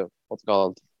went to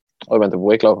I went to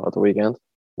Wicklow at the weekend.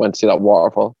 Went to see that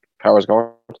waterfall, Powers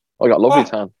Court. I got lovely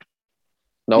tan.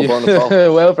 No burn at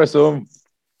all. Well, for some.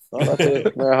 No, that's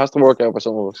it. Yeah, it has to work out for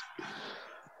some of us.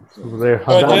 Over there.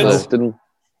 Right, On that gents. note, Didn't.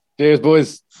 Cheers,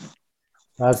 boys.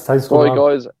 lads, thanks for Right, coming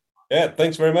on. guys. Yeah,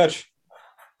 thanks very much.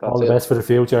 That's All the it. best for the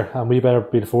future. And we better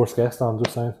be the first guest on,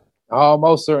 just saying. Oh,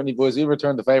 most certainly, boys. You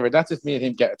return the favour. That's if me and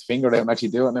him get the finger out and actually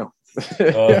do it now.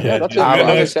 Yeah, that's we it. got no As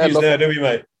I said, excuse look- now, do we,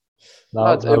 mate? No,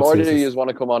 Lads, no if either of excuses. you want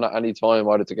to come on at any time,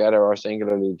 either together or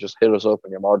singularly, just hit us up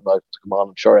and you're more than welcome to come on.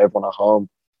 I'm sure everyone at home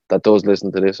that does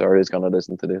listen to this or is going to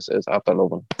listen to this is after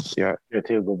loving your You're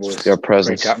two good boys.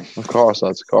 presence. Great chatting. Of course,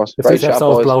 lads, of course. If Great this chat,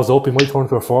 episode boys. blows up, we might turn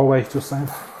to a four-way, just saying.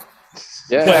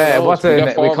 Yeah, Yeah, no, what's we it? get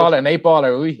We forward. call it an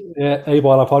 8-baller, we? Yeah,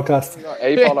 A-Baller podcast.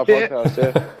 A-baller podcast,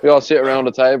 yeah. We all sit around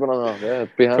the table and all, yeah,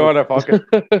 it'd be handy. Corner pocket.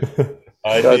 That's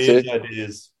Ideas, it.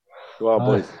 ideas. Go on,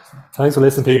 boys. Thanks for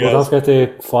listening, people. You Don't guys. forget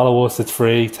to follow us. It's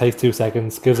free. Takes 2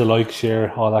 seconds. Give us a like,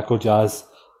 share, all that good jazz.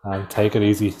 And take it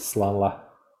easy. Slán la.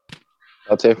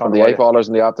 That's it from the 8 ballers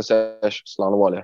in the after sesh. Slán